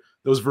where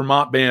those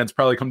Vermont bands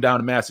probably come down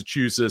to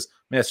Massachusetts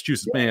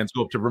bands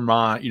go up to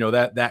Vermont,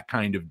 that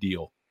kind of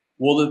deal.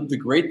 Well, the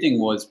great thing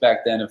was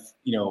back then, if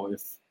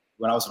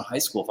when I was in high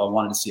school, if I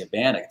wanted to see a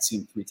band, I could see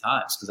them 3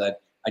 times, because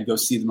I'd go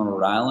see them in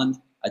Rhode Island,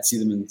 I'd see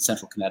them in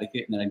Central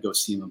Connecticut, and then I'd go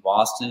see them in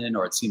Boston,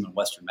 or I'd see them in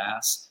Western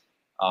Mass.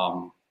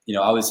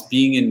 I was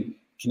being in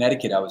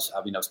Connecticut. I was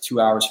 2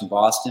 hours from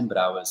Boston, but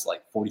I was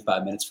like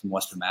 45 minutes from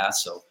Western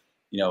Mass. So,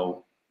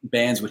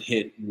 bands would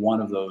hit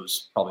one of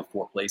those probably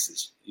 4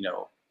 places, if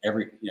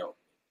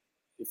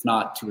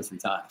not 2 or 3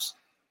 times.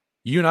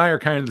 You and I are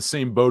kind of the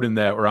same boat in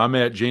that, where I'm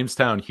at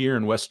Jamestown here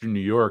in Western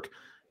New York.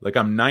 Like,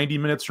 I'm 90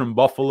 minutes from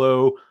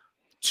Buffalo,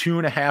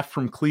 2.5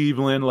 from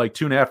Cleveland, like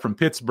 2.5 from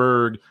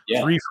Pittsburgh,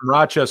 3 from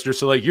Rochester.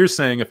 So like you're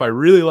saying, if I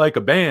really like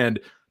a band,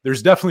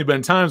 there's definitely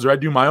been times where I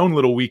do my own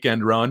little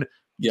weekend run.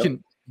 You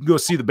can go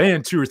see the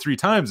band 2 or 3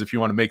 times if you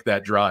want to make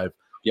that drive.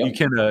 You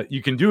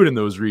can do it in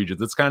those regions.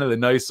 That's kind of the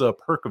nice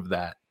perk of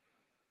that.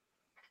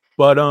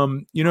 But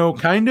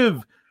kind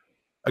of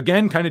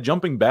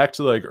jumping back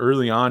to like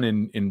early on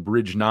in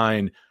Bridge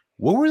 9,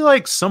 what were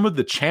like some of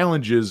the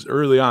challenges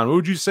early on? What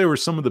would you say were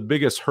some of the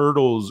biggest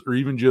hurdles, or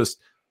even just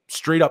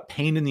straight up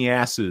pain in the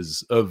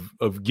asses of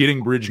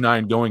getting Bridge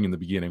 9 going in the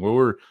beginning?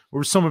 What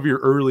were some of your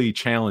early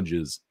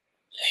challenges?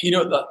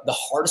 The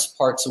hardest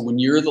part. So when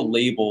you're the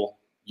label,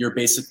 you're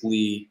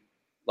basically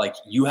like,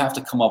 you have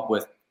to come up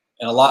with,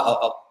 and a lot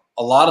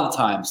of the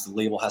times the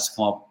label has to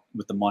come up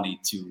with the money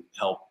to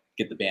help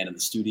get the band in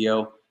the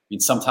studio. I mean,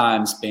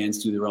 sometimes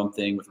bands do their own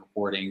thing with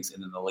recordings,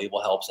 and then the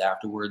label helps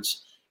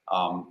afterwards.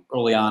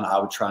 Early on, I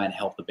would try and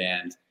help the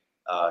band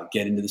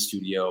get into the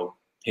studio,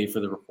 pay for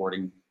the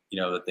recording,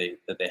 that they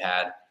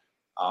had,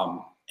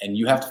 and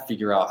you have to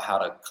figure out how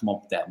to come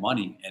up with that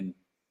money. And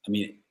I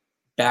mean,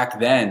 back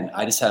then,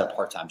 I just had a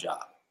part-time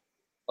job.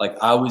 Like,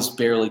 I was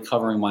barely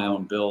covering my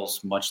own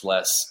bills, much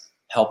less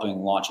helping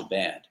launch a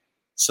band.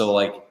 So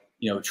like,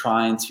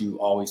 trying to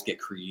always get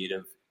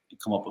creative and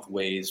come up with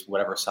ways,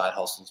 whatever side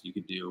hustles you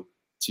could do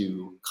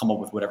to come up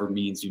with whatever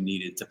means you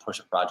needed to push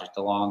a project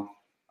along,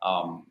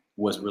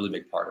 was a really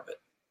big part of it.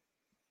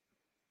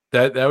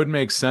 That would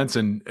make sense.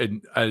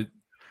 And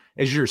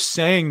as you're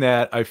saying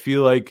that, I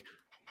feel like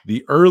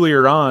the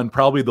earlier on,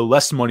 probably the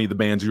less money the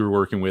bands you were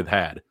working with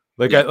had.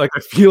 Like, I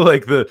feel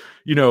like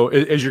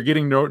as you're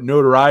getting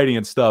notoriety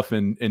and stuff,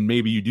 and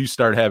maybe you do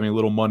start having a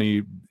little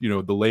money,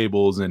 the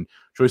labels and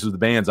choices of the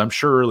bands. I'm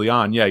sure early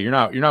on, you're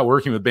not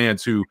working with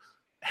bands who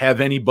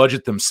have any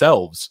budget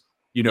themselves.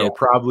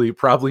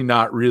 Probably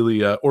not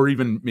really, or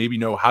even maybe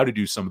know how to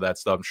do some of that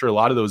stuff. I'm sure a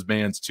lot of those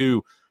bands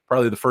too,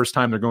 probably the first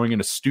time they're going in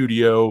a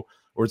studio,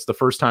 or it's the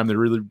first time they're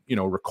really,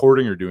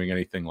 recording or doing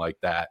anything like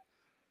that.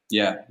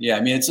 Yeah.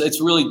 I mean,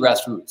 it's really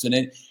grassroots,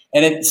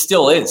 and it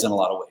still is in a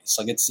lot of ways.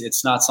 Like,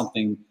 it's not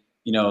something,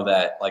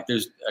 that like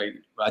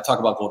I talk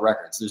about gold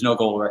records. There's no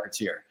gold records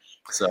here.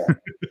 So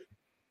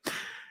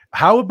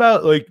how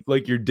about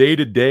like your day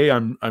to day?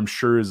 I'm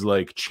sure is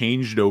like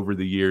changed over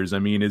the years. I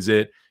mean, is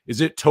it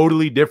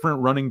totally different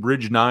running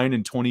Bridge 9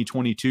 in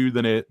 2022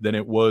 than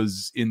it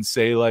was in,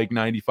 say, like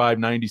 95,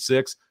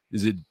 96?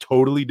 Is it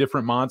totally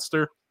different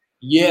monster?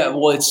 Yeah,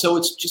 well, it's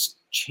just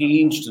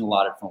changed in a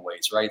lot of different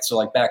ways, right? So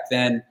like back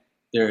then,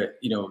 there,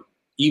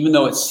 even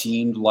though it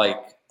seemed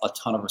like a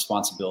ton of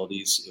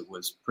responsibilities, it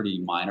was pretty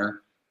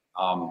minor.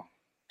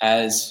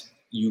 As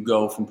you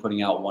go from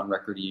putting out 1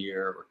 record a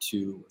year, or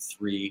 2 or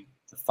 3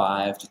 to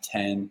 5 to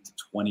 10 to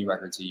 20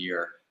 records a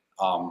year,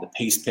 the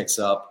pace picks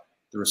up,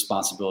 the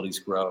responsibilities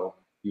grow.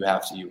 You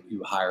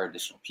hire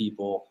additional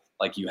people.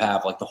 Like, you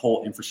have like the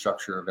whole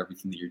infrastructure of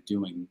everything that you're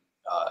doing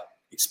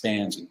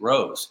expands and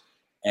grows,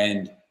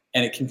 and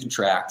it can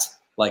contract.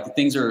 Like,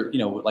 things are,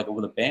 like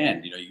with a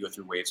band, you go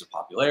through waves of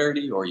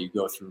popularity, or you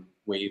go through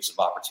waves of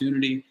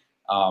opportunity.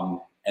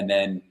 And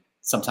then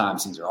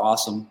sometimes things are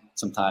awesome.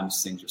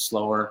 Sometimes things are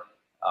slower.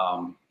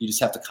 You just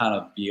have to kind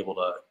of be able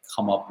to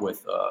come up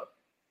with the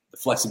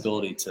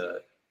flexibility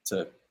to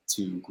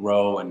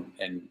grow and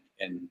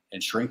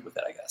shrink with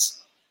it, I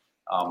guess.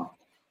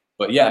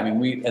 But yeah, I mean,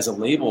 we, as a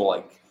label,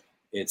 like,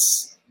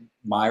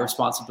 my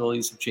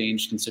responsibilities have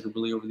changed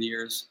considerably over the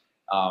years.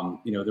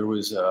 There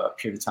was a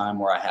period of time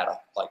where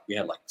we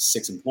had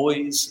 6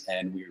 employees,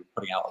 and we were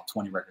putting out like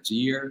 20 records a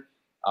year.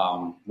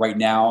 Right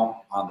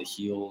now, on the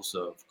heels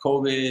of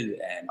COVID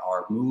and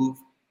our move,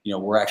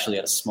 we're actually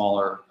at a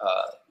smaller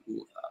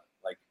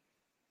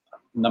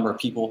number of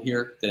people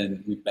here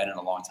than we've been in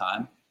a long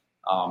time.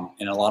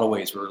 In a lot of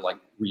ways, we're like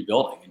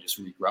rebuilding and just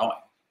regrowing,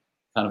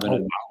 kind of in a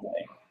new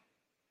way.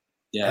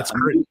 Yeah, that's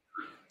great.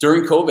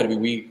 During COVID, I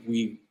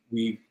mean,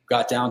 we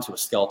got down to a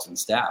skeleton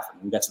staff,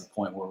 and we got to the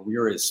point where we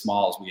were as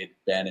small as we had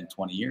been in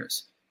 20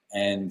 years,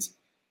 and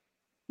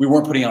we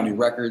weren't putting out new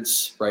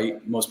records,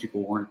 right? Most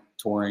people weren't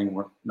touring,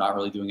 we're not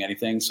really doing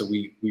anything. So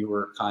we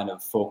were kind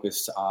of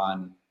focused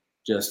on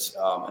just,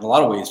 in a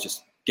lot of ways,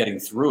 just getting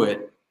through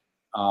it.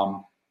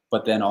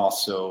 But then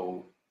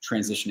also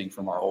transitioning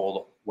from our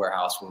old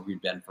warehouse where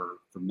we've been for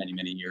many,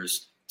 many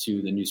years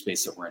to the new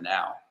space that we're in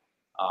now.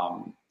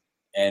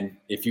 And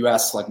if you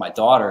ask like my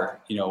daughter,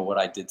 what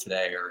I did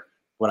today or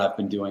what I've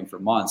been doing for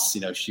months,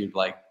 she would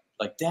like,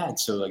 Dad,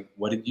 so like,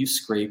 what did you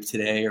scrape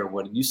today? Or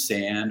what did you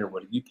sand? Or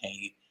what did you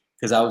paint?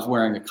 Because I was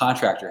wearing a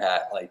contractor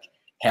hat like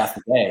half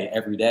the day,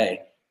 every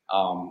day,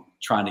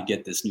 trying to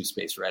get this new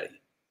space ready.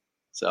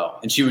 So,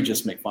 and she would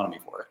just make fun of me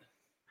for it.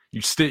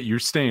 You're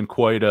staying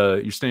quite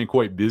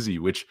busy,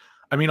 which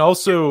I mean,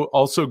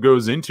 also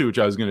goes into, which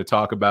I was going to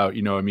talk about,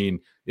 you know, I mean,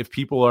 if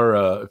people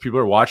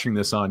are watching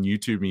this on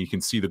YouTube and you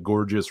can see the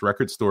gorgeous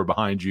record store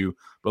behind you,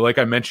 but like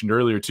I mentioned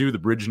earlier too, the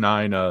Bridge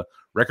 9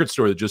 record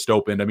store that just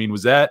opened. I mean,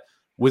 was that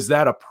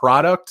a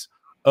product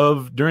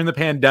of during the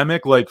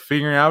pandemic, like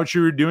figuring out what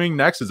you were doing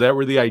next? Is that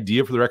where the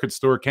idea for the record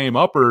store came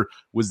up, or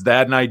was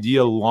that an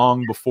idea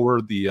long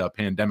before the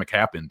pandemic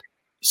happened?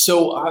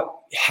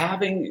 So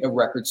having a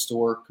record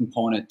store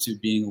component to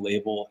being a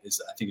label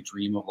is, I think, a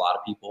dream of a lot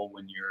of people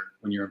when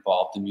you're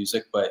involved in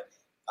music. But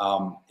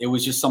it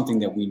was just something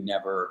that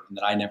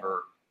I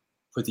never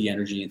put the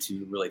energy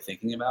into really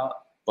thinking about.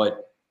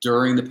 But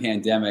during the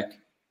pandemic,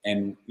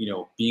 and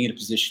being in a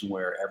position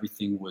where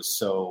everything was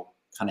so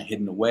kind of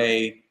hidden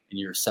away, and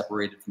you're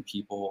separated from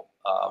people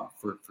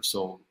for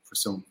so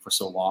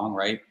long,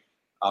 right?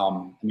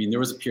 I mean, there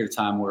was a period of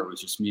time where it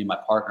was just me and my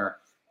partner.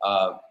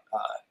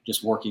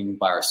 Just working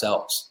by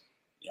ourselves,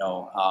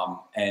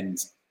 and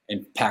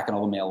packing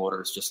all the mail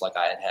orders just like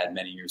I had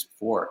many years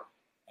before.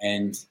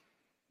 And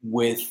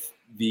with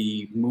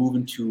the move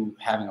into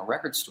having a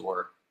record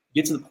store,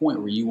 you get to the point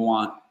where you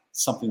want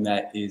something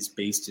that is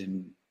based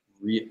in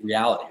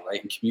reality,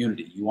 right? In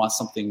community. You want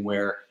something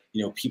where,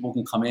 people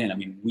can come in. I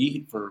mean,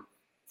 we, for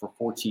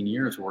 14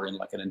 years, were in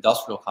like an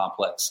industrial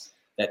complex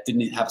that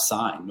didn't have a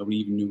sign. Nobody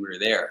even knew we were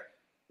there,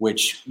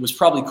 which was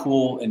probably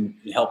cool and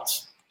it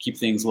helped keep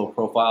things low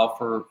profile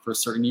for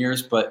certain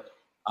years, but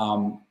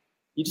you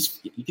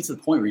get to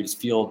the point where you just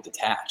feel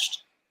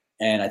detached.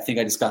 And I think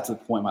I just got to the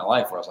point in my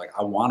life where I was like,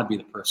 I want to be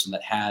the person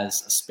that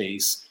has a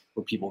space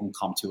where people can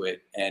come to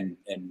it and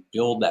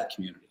build that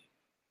community.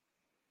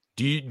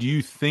 Do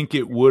you think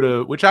it would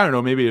have, which I don't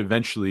know, maybe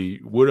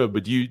eventually would have,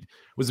 but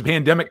was the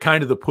pandemic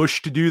kind of the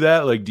push to do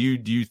that? Like, do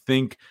you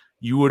think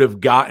you would have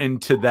gotten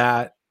to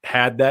that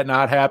had that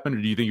not happened?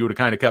 Or do you think you would have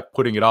kind of kept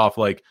putting it off?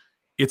 Like,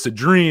 it's a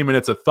dream and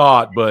it's a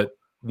thought, but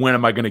when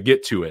am I going to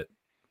get to it?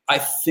 I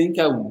think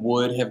I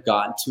would have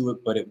gotten to it,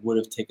 but it would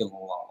have taken a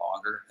lot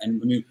longer. And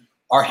I mean,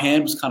 our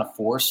hand was kind of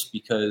forced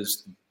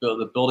because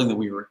the building that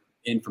we were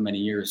in for many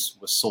years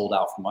was sold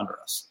out from under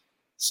us.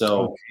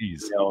 So,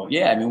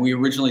 I mean, we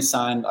originally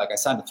signed a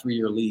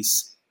 3-year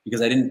lease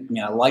because I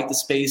liked the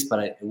space,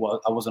 but I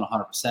wasn't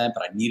 100%,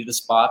 but I needed a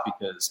spot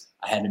because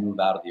I had to move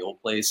out of the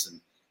old place.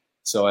 And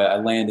so I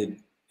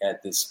landed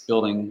at this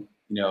building,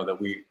 that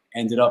we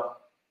ended up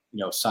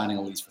signing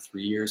a lease for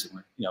 3 years, and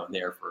we're,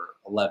 there for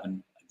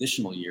 11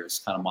 additional years,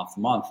 kind of month to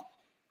month.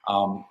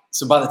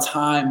 So by the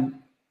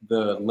time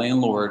the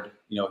landlord,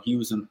 he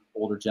was an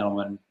older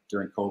gentleman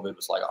during COVID,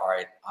 was like, all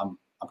right, I'm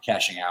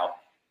cashing out.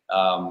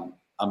 I'm,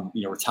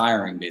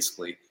 retiring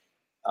basically.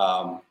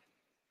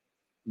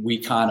 We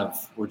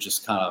were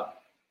just kind of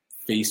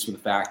faced with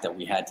the fact that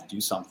we had to do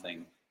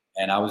something,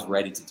 and I was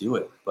ready to do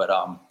it. But,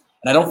 and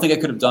I don't think I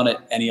could have done it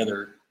any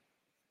other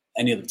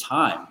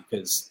time,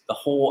 because the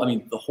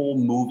whole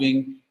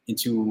moving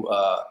into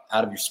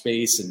out of your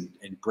space and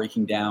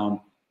breaking down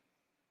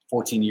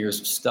 14 years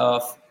of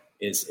stuff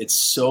it's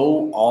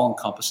so all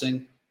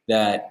encompassing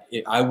that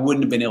I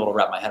wouldn't have been able to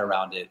wrap my head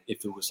around it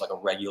if it was like a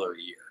regular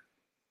year.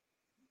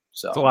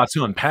 So it's a lot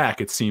to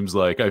unpack. It seems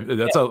like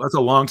that's a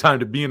long time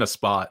to be in a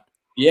spot.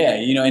 Yeah.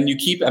 And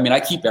I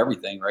keep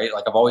everything, right?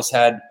 Like I've always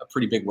had a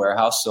pretty big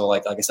warehouse. So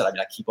like I said, I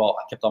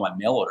kept all my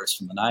mail orders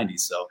from the 90s.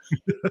 So,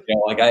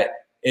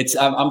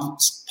 I'm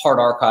part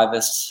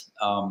archivist,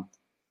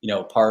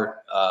 part,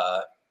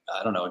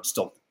 I don't know, just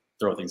don't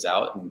throw things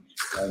out. And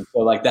so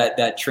like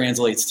that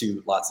translates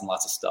to lots and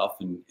lots of stuff.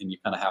 And you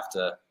kind of have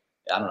to,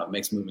 I don't know, it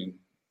makes moving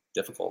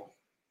difficult.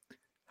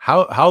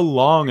 How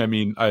long, I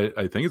mean, I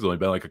think it's only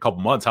been like a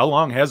couple months. How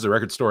long has the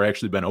record store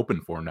actually been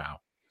open for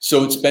now?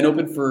 So it's been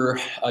open for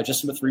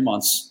just about 3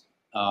 months.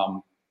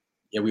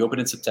 We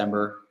opened in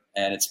September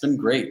and it's been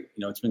great.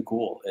 It's been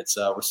cool. It's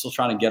we're still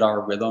trying to get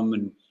our rhythm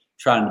and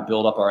trying to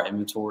build up our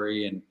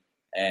inventory and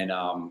kind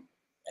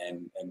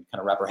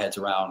of wrap our heads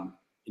around,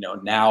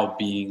 now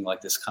being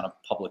like this kind of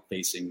public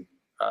facing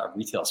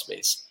retail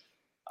space.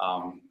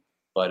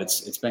 But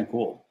it's been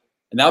cool.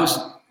 And that was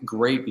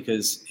great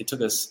because it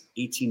took us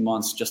 18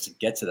 months just to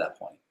get to that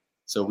point.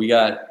 So we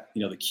got,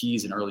 the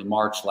keys in early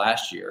March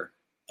last year,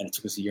 and it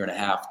took us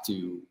 1.5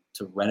 years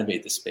to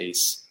renovate the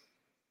space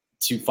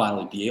to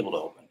finally be able to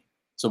open.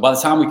 So by the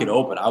time we could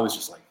open, I was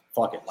just like,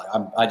 fuck it. Like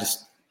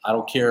I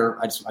don't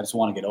care. I just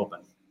want to get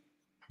open.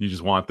 You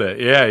just want that.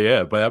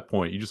 Yeah. By that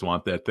point, you just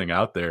want that thing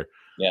out there.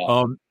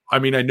 Yeah. I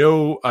mean, I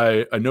know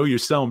you're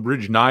selling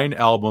Bridge 9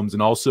 albums,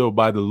 and also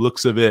by the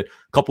looks of it,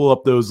 a couple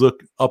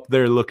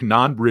look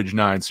non-Bridge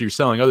 9. So you're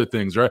selling other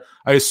things, right?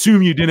 I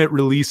assume you didn't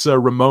release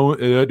Ramon.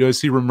 Do I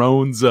see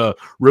Ramon's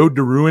Road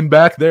to Ruin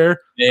back there?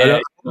 Yeah. I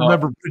don't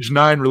remember Bridge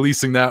 9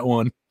 releasing that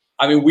one.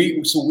 I mean,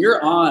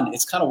 we're on.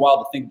 It's kind of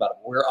wild to think about it.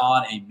 We're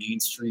on a main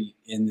street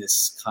in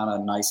this kind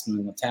of nice New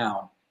England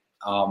town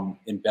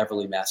in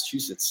Beverly,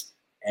 Massachusetts,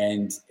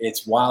 and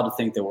it's wild to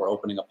think that we're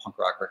opening a punk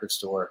rock record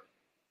store,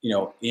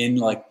 in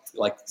like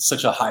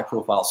such a high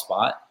profile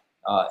spot,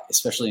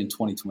 especially in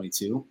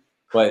 2022.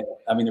 But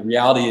I mean, the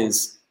reality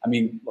is,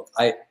 look,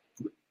 I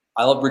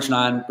love Bridge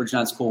 9. Bridge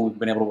 9's cool. We've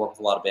been able to work with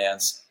a lot of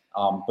bands.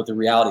 But the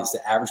reality is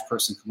the average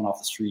person coming off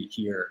the street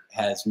here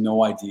has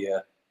no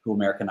idea who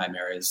American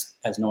Nightmare is,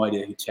 has no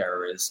idea who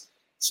Terror is.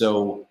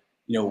 So,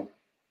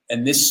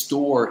 and this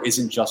store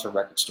isn't just a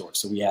record store.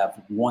 So we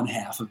have one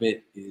half of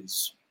it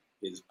is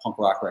punk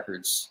rock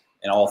records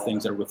and all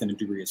things that are within a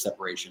degree of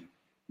separation.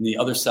 And the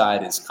other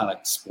side is kind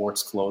of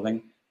sports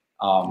clothing.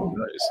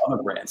 Nice. I have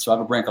a brand. So I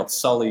have a brand called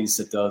Sully's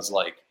that does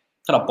like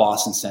kind of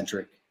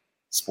Boston-centric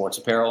sports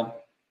apparel.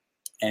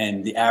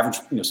 And the average,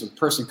 so the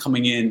person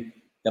coming in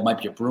that might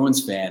be a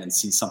Bruins fan and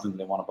sees something that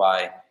they want to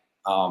buy,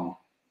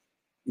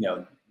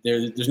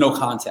 there's no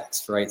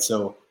context, right?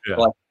 So,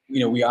 like,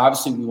 we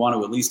want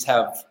to at least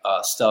have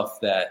stuff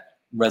that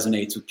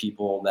resonates with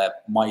people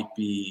that might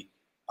be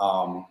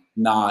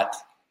not,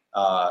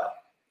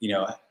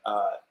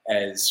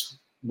 as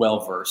well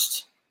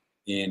versed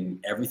in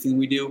everything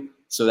we do.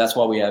 So that's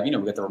why we have, we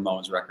got the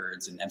Ramones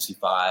records and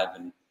MC5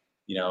 and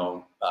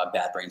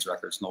Bad Brains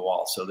records on the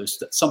wall. So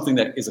there's something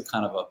that is a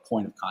kind of a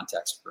point of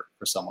context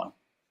for someone.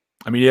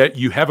 I mean, yeah,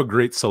 you have a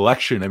great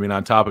selection. I mean,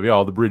 on top of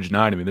all the Bridge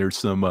 9, I mean, there's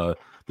some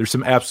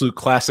absolute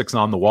classics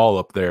on the wall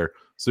up there.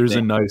 So there's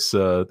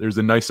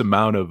a nice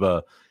amount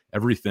of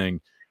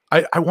everything.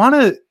 I want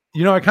to,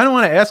 I kind of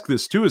want to ask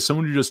this too, as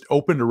someone who just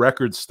opened a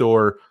record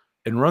store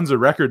and runs a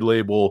record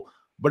label.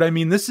 But I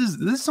mean, this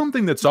is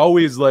something that's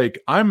always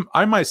like,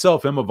 I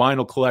myself am a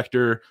vinyl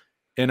collector,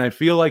 and I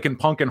feel like in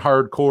punk and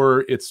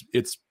hardcore,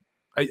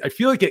 I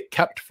feel like it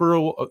kept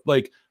for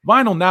like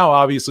vinyl. Now,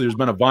 obviously, there's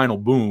been a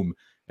vinyl boom,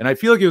 and I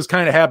feel like it was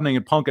kind of happening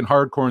in punk and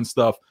hardcore and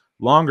stuff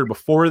longer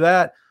before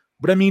that.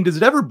 But I mean, does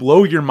it ever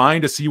blow your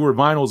mind to see where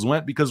vinyls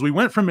went? Because we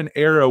went from an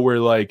era where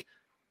like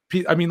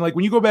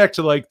when you go back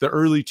to like the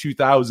early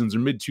 2000s or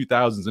mid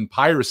 2000s and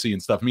piracy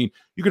and stuff, I mean,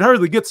 you could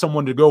hardly get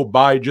someone to go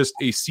buy just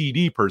a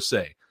CD per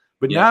se.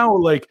 But now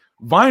like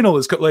vinyl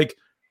is like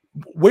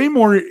way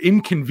more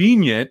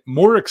inconvenient,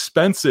 more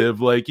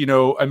expensive. Like,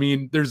 I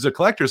mean, there's a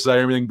collector's side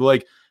and everything, but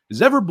like, does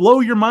it ever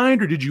blow your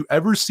mind, or did you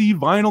ever see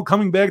vinyl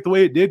coming back the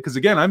way it did? Because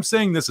again, I'm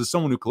saying this as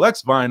someone who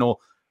collects vinyl.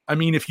 I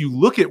mean, if you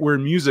look at where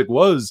music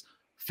was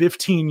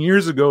 15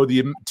 years ago,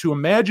 to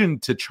imagine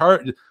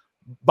to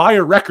buy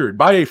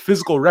a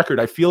physical record,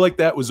 I feel like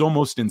that was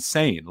almost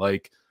insane.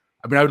 Like,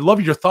 I mean, I would love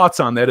your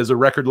thoughts on that as a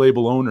record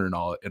label owner and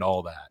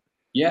all that.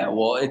 Yeah,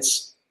 well,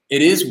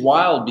 it is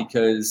wild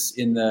because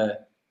in the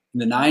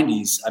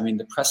 90s, I mean,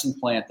 the pressing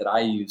plant that I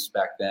used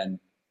back then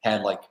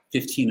had like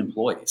 15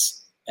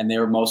 employees, and they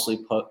were mostly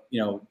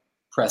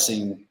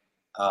pressing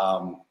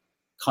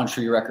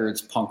country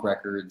records, punk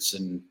records,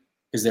 and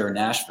because they were in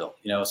Nashville,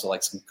 so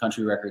like some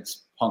country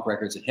records, punk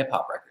records, and hip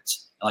hop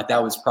records. And like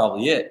that was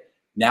probably it.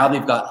 Now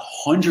they've got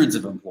hundreds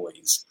of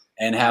employees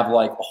and have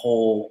like a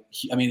whole,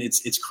 I mean,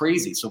 it's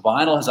crazy. So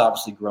vinyl has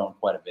obviously grown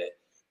quite a bit.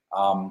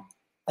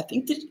 I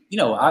think that,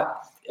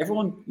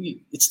 everyone,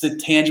 it's the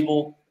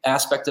tangible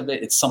aspect of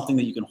it. It's something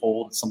that you can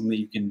hold. It's something that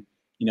you can,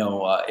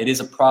 it is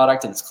a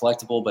product and it's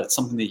collectible, but it's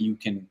something that you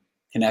can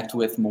connect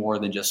with more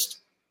than just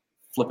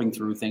flipping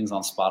through things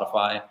on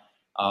Spotify.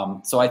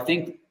 So I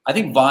think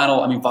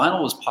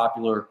vinyl was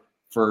popular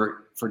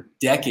for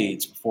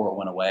decades before it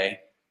went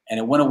away, and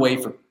it went away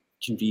for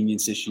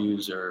convenience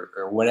issues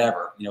or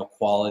whatever,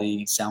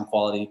 quality, sound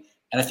quality.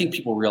 And I think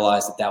people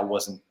realized that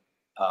wasn't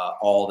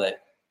all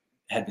that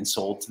had been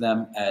sold to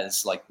them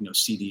as like,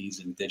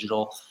 CDs and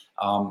digital.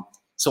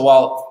 So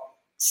while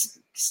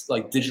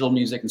like digital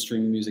music and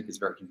streaming music is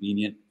very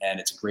convenient and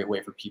it's a great way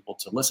for people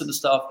to listen to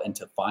stuff and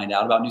to find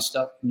out about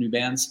new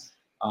bands,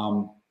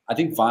 I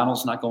think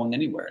vinyl's not going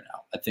anywhere now.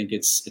 I think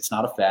it's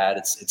not a fad.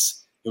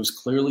 It was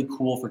clearly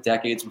cool for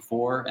decades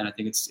before, and I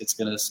think it's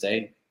going to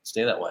stay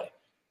that way.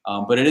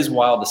 But it is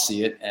wild to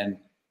see it, and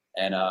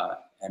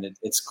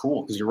it's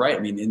cool because you're right. I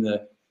mean,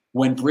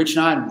 when Bridge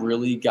 9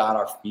 really got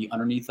our feet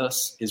underneath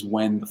us is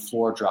when the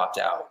floor dropped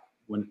out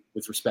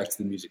with respect to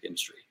the music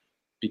industry,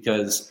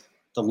 because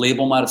the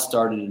label might have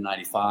started in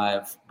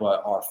 '95,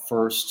 but our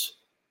first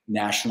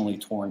nationally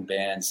touring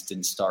bands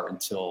didn't start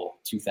until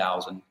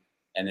 2000,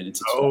 and then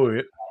into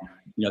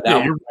you're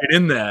right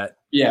in that.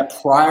 Yeah,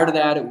 prior to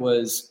that, it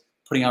was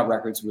putting out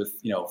records with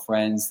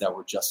friends that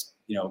were just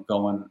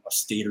going a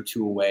state or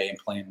two away and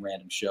playing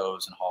random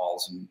shows in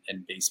halls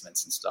and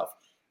basements and stuff.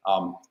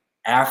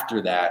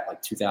 After that,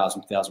 like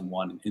 2000,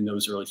 2001, in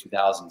those early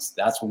 2000s,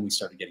 that's when we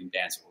started getting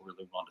bands that were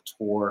really willing to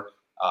tour,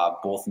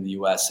 both in the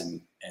US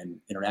and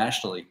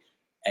internationally.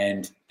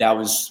 And that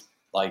was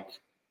like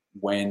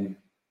when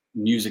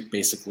music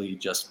basically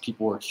just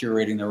people were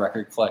curating their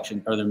record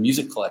collection or their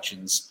music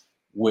collections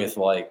with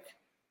like,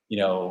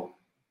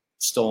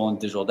 stolen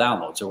digital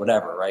downloads or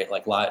whatever, right?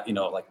 Like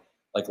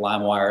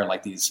LimeWire and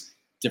like these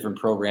different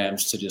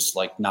programs to just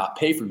like not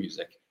pay for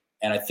music.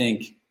 And I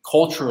think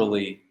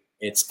culturally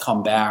it's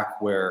come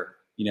back where,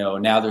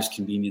 now there's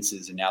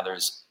conveniences and now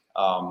there's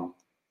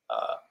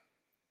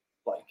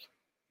like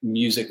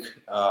music,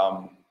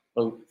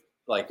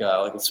 like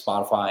with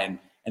Spotify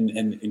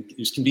and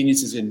there's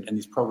conveniences in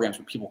these programs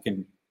where people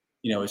can,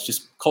 it's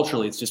just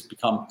culturally, it's just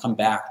come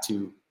back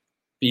to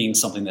being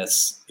something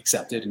that's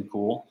accepted and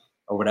cool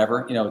or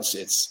whatever,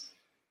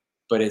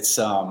 but it's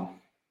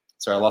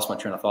sorry, I lost my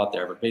train of thought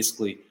there, but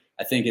basically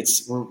I think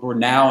we're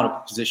now in a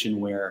position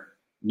where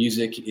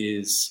music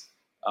is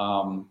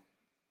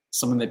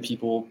something that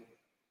people,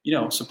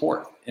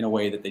 support in a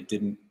way that they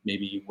didn't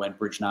maybe when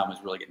Bridge 9 was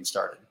really getting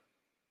started.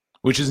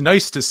 Which is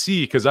nice to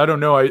see, because I don't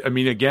know. I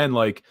mean, again,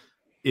 like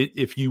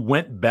if you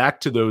went back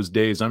to those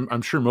days,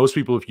 I'm sure most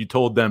people, if you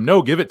told them,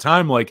 no, give it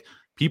time, like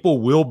people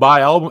will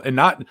buy album and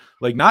not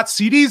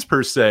CDs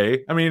per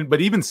se. I mean,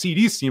 but even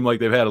CDs seem like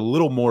they've had a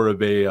little more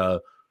of a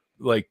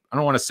like, I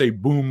don't want to say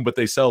boom, but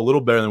they sell a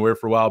little better than they were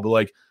for a while. But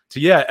like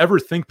to ever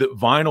think that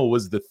vinyl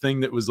was the thing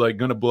that was like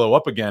going to blow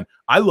up again.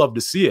 I love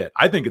to see it.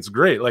 I think it's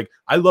great. Like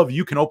I love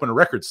you can open a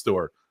record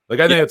store. Like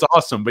I think it's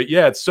awesome. But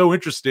yeah, it's so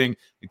interesting,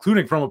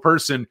 including from a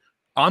person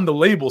on the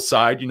label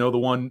side, the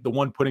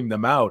one putting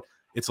them out.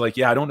 It's like,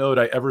 I don't know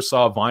that I ever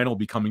saw vinyl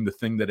becoming the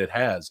thing that it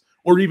has,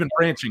 or even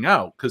branching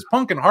out, because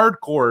punk and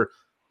hardcore,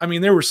 I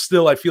mean, there were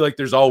still, I feel like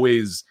there's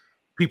always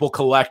people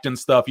collect and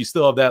stuff. You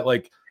still have that,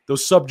 like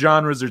those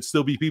subgenres, there'd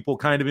still be people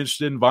kind of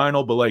interested in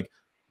vinyl, but like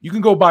you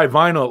can go buy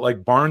vinyl at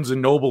like Barnes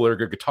and Noble or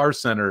Guitar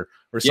Center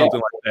or something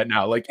like that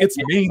now. Like it's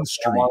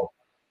mainstream.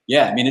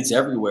 Yeah, I mean, it's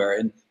everywhere.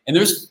 And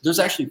there's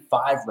actually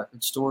 5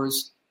 record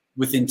stores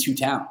within 2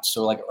 towns.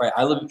 So like, right,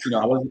 I live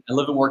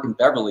and work in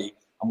Beverly.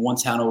 I'm 1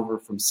 town over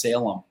from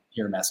Salem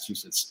here in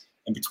Massachusetts.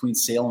 And between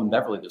Salem and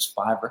Beverly, there's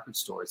 5 record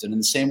stores. And in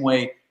the same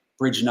way,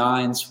 Bridge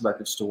 9's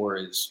record store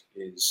is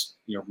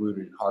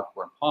rooted in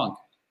hardcore and punk.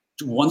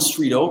 1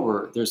 street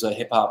over, there's a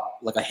hip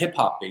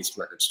hop based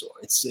record store.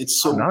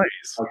 It's so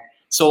nice.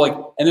 So like,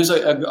 and there's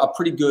a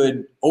pretty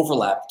good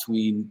overlap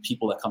between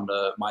people that come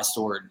to my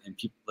store and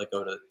people that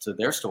go to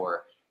their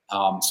store.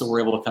 So we're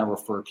able to kind of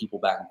refer people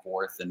back and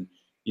forth. And,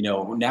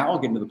 now we're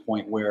getting to the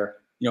point where,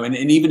 and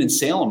even in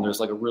Salem, there's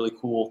like a really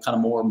cool kind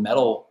of more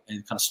metal and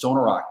kind of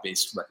stoner rock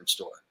based record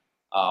store.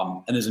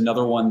 And there's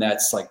another one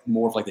that's like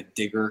more of like a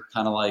digger,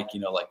 kind of like,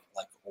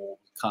 like old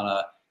kind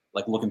of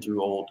like looking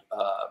through old,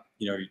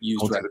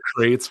 used records. The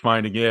crates,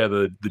 finding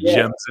the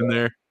gems in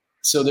there.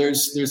 So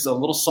there's a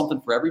little something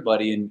for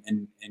everybody.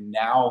 And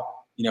now,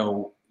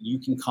 you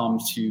can come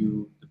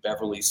to the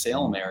Beverly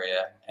Salem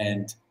area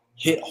and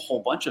hit a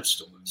whole bunch of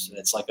stores. And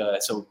it's like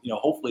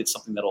hopefully it's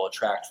something that'll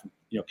attract,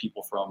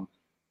 people from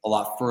a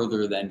lot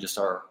further than just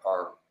our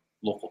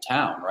local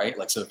town, right?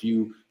 Like, so if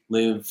you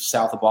live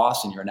south of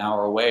Boston, you're an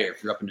hour away, or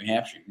if you're up in New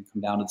Hampshire, you can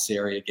come down to this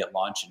area, get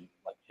lunch, and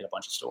like hit a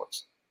bunch of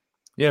stores.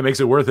 Yeah, it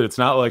makes it worth it. It's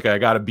not like I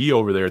got to be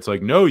over there. It's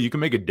like, no, you can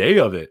make a day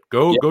of it.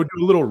 Go do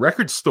a little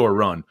record store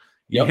run.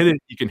 You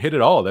can hit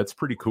it all. That's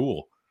pretty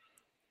cool.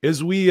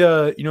 As we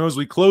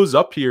close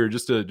up here,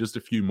 just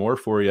a few more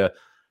for you.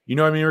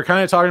 I mean, we're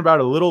kind of talking about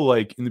a little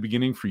like in the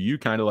beginning for you,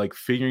 kind of like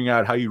figuring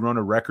out how you run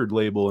a record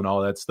label and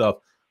all that stuff.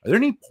 Are there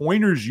any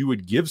pointers you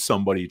would give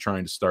somebody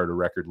trying to start a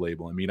record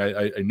label? I mean,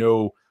 I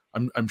know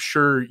I'm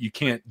sure you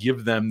can't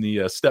give them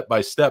the step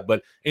by step,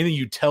 but anything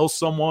you tell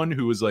someone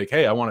who is like,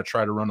 hey, I want to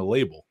try to run a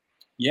label.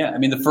 Yeah, I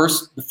mean, the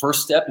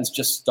first step is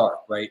just start,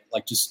 right?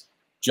 Like just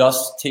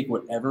take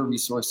whatever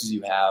resources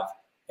you have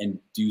and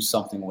do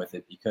something with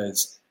it,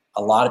 because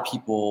a lot of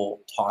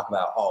people talk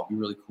about, oh, it'd be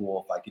really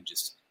cool if I could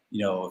just,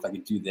 if I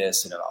could do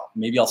this, and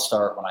maybe I'll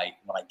start when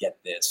I get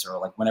this, or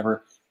like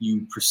whenever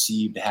you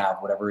perceive to have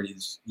whatever it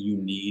is you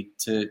need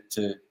to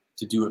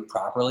do it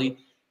properly.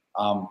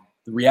 The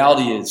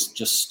reality is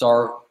just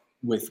start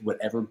with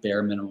whatever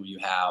bare minimum you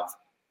have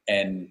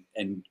and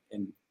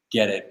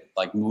get it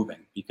like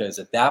moving, because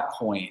at that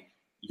point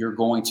you're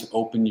going to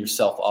open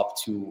yourself up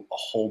to a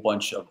whole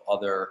bunch of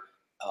other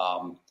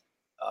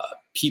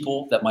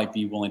people that might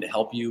be willing to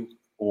help you,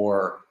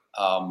 or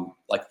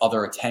like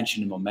other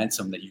attention and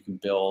momentum that you can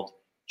build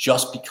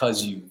just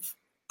because you've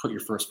put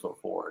your first foot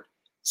forward.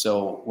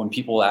 So when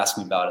people ask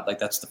me about it, like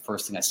that's the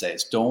first thing I say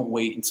is don't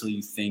wait until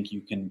you think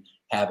you can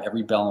have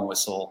every bell and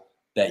whistle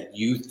that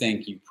you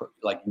think you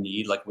like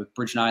need. Like with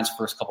Bridge 9's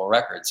first couple of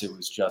records, it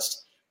was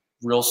just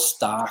real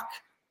stock.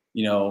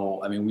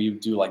 I mean, we would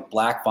do like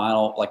black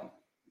vinyl, like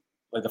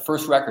the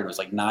first record was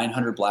like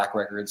 900 black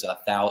records and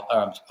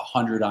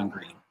 100 on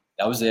green.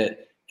 That was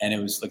it. And it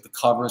was like the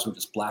covers were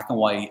just black and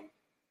white,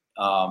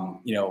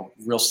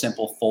 real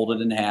simple,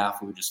 folded in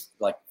half. We would just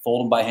like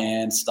fold them by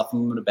hand, stuff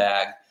them in a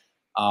bag.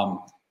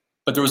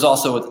 But there was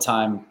also at the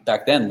time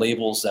back then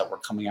labels that were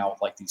coming out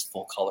with like these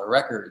full color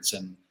records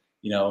and,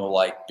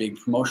 like big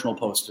promotional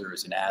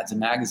posters and ads in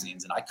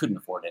magazines. And I couldn't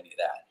afford any of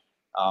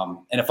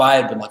that. And if I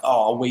had been like,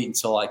 oh, I'll wait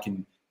until I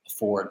can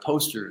afford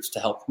posters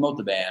to help promote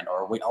the band,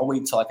 or I'll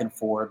wait until I can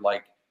afford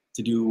like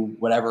to do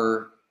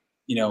whatever,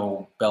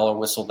 bell or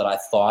whistle that I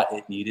thought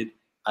it needed,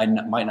 I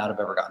might not have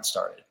ever gotten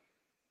started.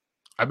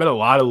 I bet a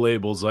lot of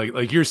labels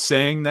like you're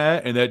saying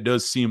that, and that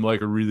does seem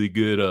like a really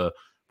good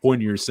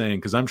point you're saying,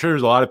 because I'm sure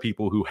there's a lot of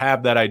people who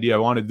have that idea. I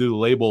want to do the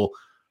label,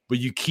 but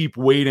you keep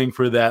waiting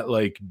for that.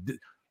 Like,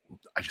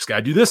 I just got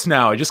to do this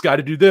now. I just got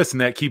to do this,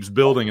 and that keeps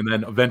building, and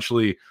then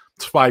eventually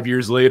it's 5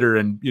 years later,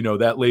 and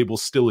that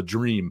label's still a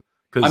dream.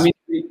 Because I mean,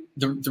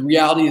 the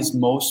reality is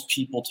most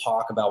people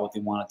talk about what they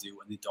want to do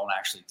and they don't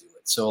actually do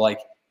it. So like,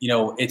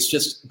 it's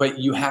just, but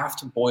you have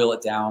to boil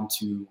it down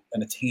to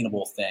an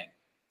attainable thing.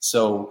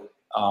 So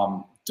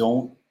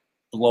don't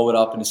blow it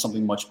up into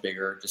something much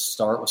bigger. Just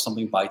start with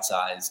something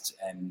bite-sized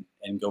and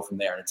go from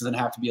there. And it doesn't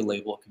have to be a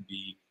label. It could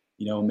be,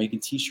 making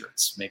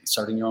t-shirts,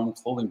 starting your own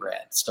clothing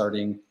brand,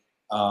 starting,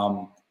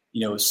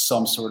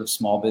 some sort of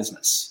small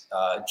business.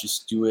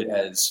 Just do it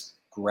as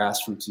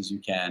grassroots as you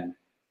can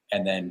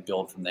and then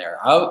build from there.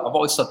 I've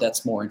always thought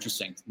that's more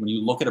interesting. When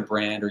you look at a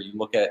brand or you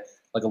look at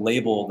like a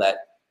label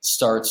that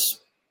starts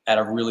at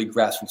a really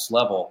grassroots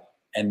level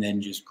and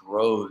then just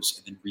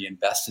grows and then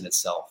reinvests in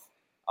itself.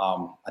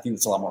 I think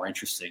that's a lot more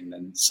interesting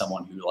than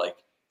someone who like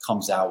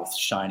comes out with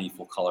shiny,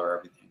 full color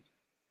everything.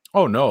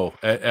 Oh no,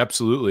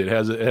 absolutely. It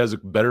has a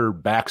better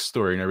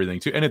backstory and everything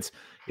too. And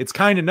it's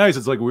kind of nice.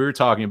 It's like we were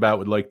talking about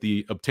with like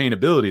the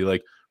obtainability.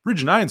 Like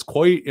Bridge 9's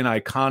quite an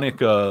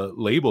iconic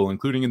label,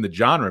 including in the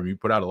genre. I mean, you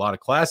put out a lot of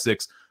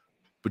classics,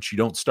 but you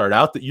don't start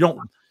out that you don't.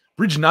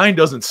 Bridge 9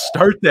 doesn't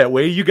start that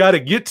way. You got to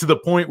get to the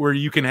point where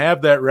you can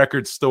have that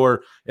record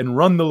store and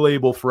run the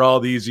label for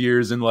all these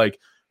years and like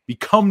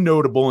become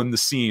notable in the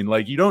scene.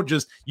 Like you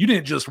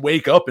didn't just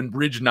wake up in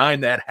Bridge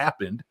 9. That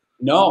happened.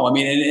 No, I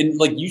mean, and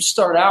like you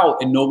start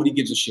out and nobody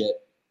gives a shit,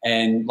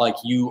 and like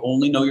you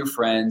only know your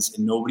friends,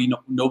 and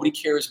nobody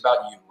cares about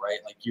you, right?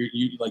 Like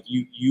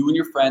you and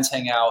your friends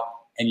hang out,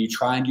 and you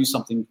try and do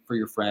something for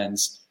your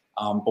friends.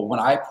 But when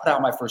I put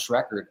out my first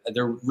record,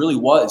 there really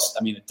was,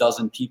 a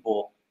dozen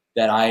people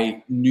that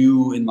I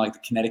knew in like the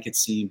Connecticut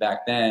scene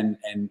back then,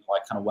 and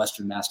like kind of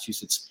Western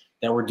Massachusetts,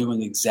 that were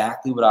doing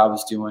exactly what I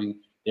was doing.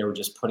 They were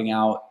just putting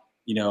out,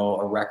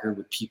 a record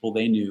with people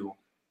they knew.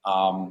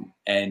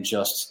 And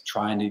just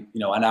trying to,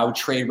 and I would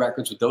trade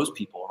records with those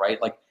people, right?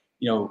 Like,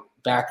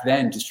 back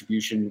then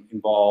distribution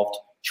involved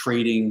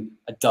trading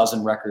a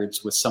dozen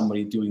records with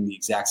somebody doing the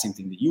exact same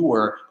thing that you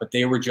were, but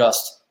they were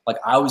just like,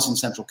 I was in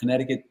Central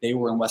Connecticut, they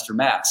were in Western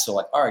Mass. So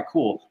like, all right,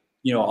 cool.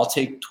 I'll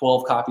take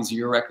 12 copies of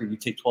your record. You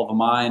take 12 of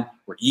mine,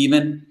 we're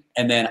even.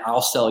 And then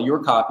I'll sell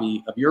your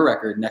copy of your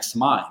record next to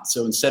mine.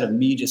 So instead of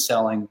me just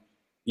selling,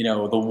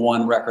 the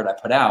one record I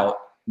put out,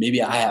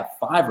 maybe I have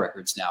 5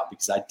 records now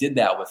because I did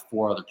that with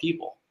 4 other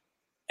people.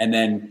 And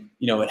then,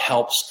 it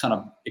helps kind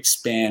of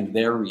expand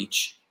their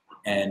reach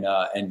and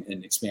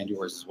expand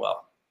yours as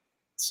well.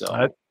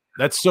 So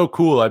that's so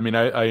cool. I mean,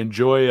 I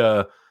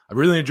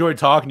really enjoyed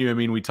talking to you. I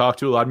mean, we talked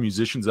to a lot of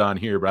musicians on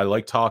here, but I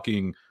like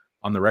talking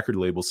on the record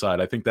label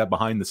side. I think that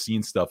behind the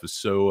scenes stuff is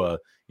so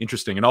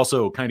interesting, and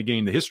also kind of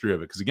getting the history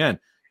of it. Cause again,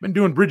 I've been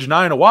doing Bridge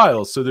 9 a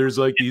while. So there's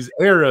like these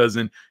eras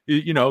and,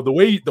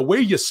 the way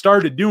you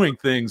started doing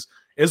things,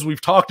 as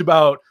we've talked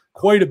about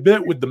quite a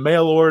bit with the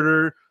mail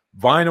order,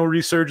 vinyl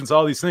resurgence,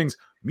 all these things,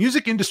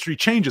 music industry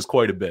changes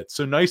quite a bit.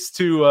 So nice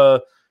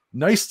to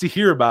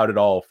hear about it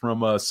all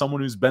from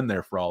someone who's been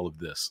there for all of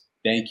this.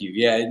 Thank you.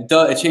 Yeah,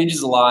 it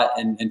changes a lot,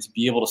 and to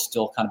be able to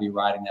still kind of be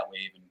riding that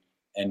wave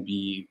and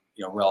be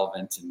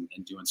relevant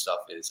and doing stuff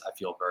I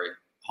feel very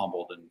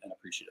humbled and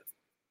appreciative.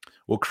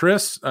 Well,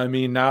 Chris, I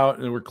mean, now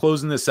we're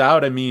closing this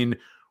out. I mean,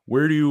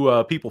 where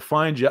do people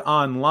find you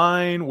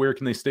online? Where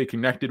can they stay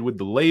connected with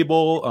the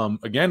label?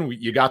 Again,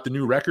 you got the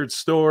new record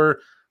store.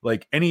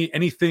 Like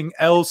anything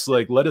else?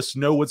 Like, let us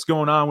know what's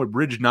going on with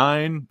Bridge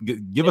 9.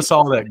 Give us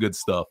all that good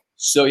stuff.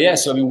 So yeah,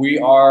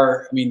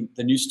 the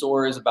new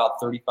store is about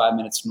 35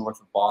 minutes north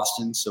of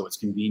Boston, so it's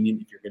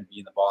convenient if you're going to be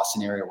in the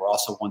Boston area. We're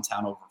also one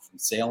town over from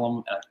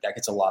Salem, and that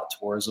gets a lot of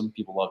tourism.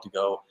 People love to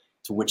go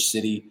to which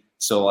city.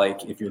 So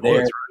like, if you're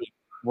there,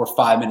 we're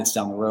 5 minutes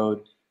down the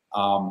road.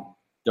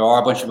 There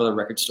are a bunch of other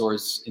record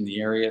stores in the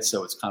area,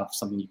 so it's kind of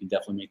something you can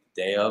definitely make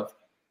the day of.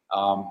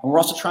 And we're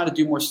also trying to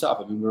do more stuff.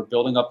 I mean, we're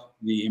building up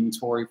the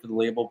inventory for the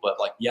label, but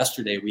like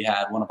yesterday we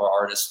had one of our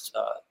artists,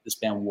 this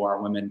band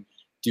War Women,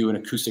 do an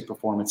acoustic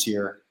performance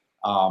here.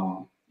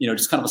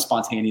 Just kind of a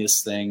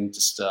spontaneous thing,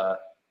 just,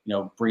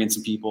 bring in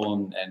some people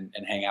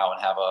and hang out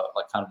and have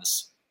kind of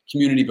this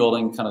community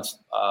building kind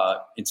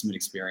of intimate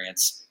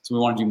experience. So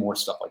we want to do more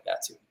stuff like that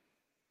too.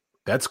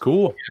 That's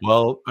cool.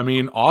 Well, I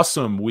mean,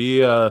 awesome.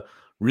 We,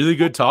 really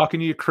good talking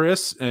to you,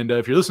 Chris. And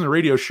if you're listening to the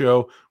radio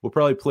show, we'll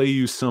probably play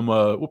you some.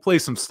 We'll play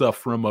some stuff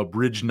from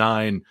Bridge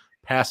 9,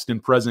 past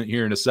and present,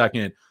 here in a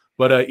second.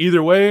 But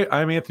either way,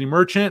 I'm Anthony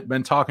Merchant.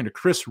 Been talking to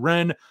Chris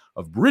Wrenn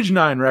of Bridge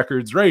 9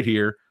 Records right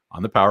here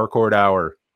on the Power Chord Hour.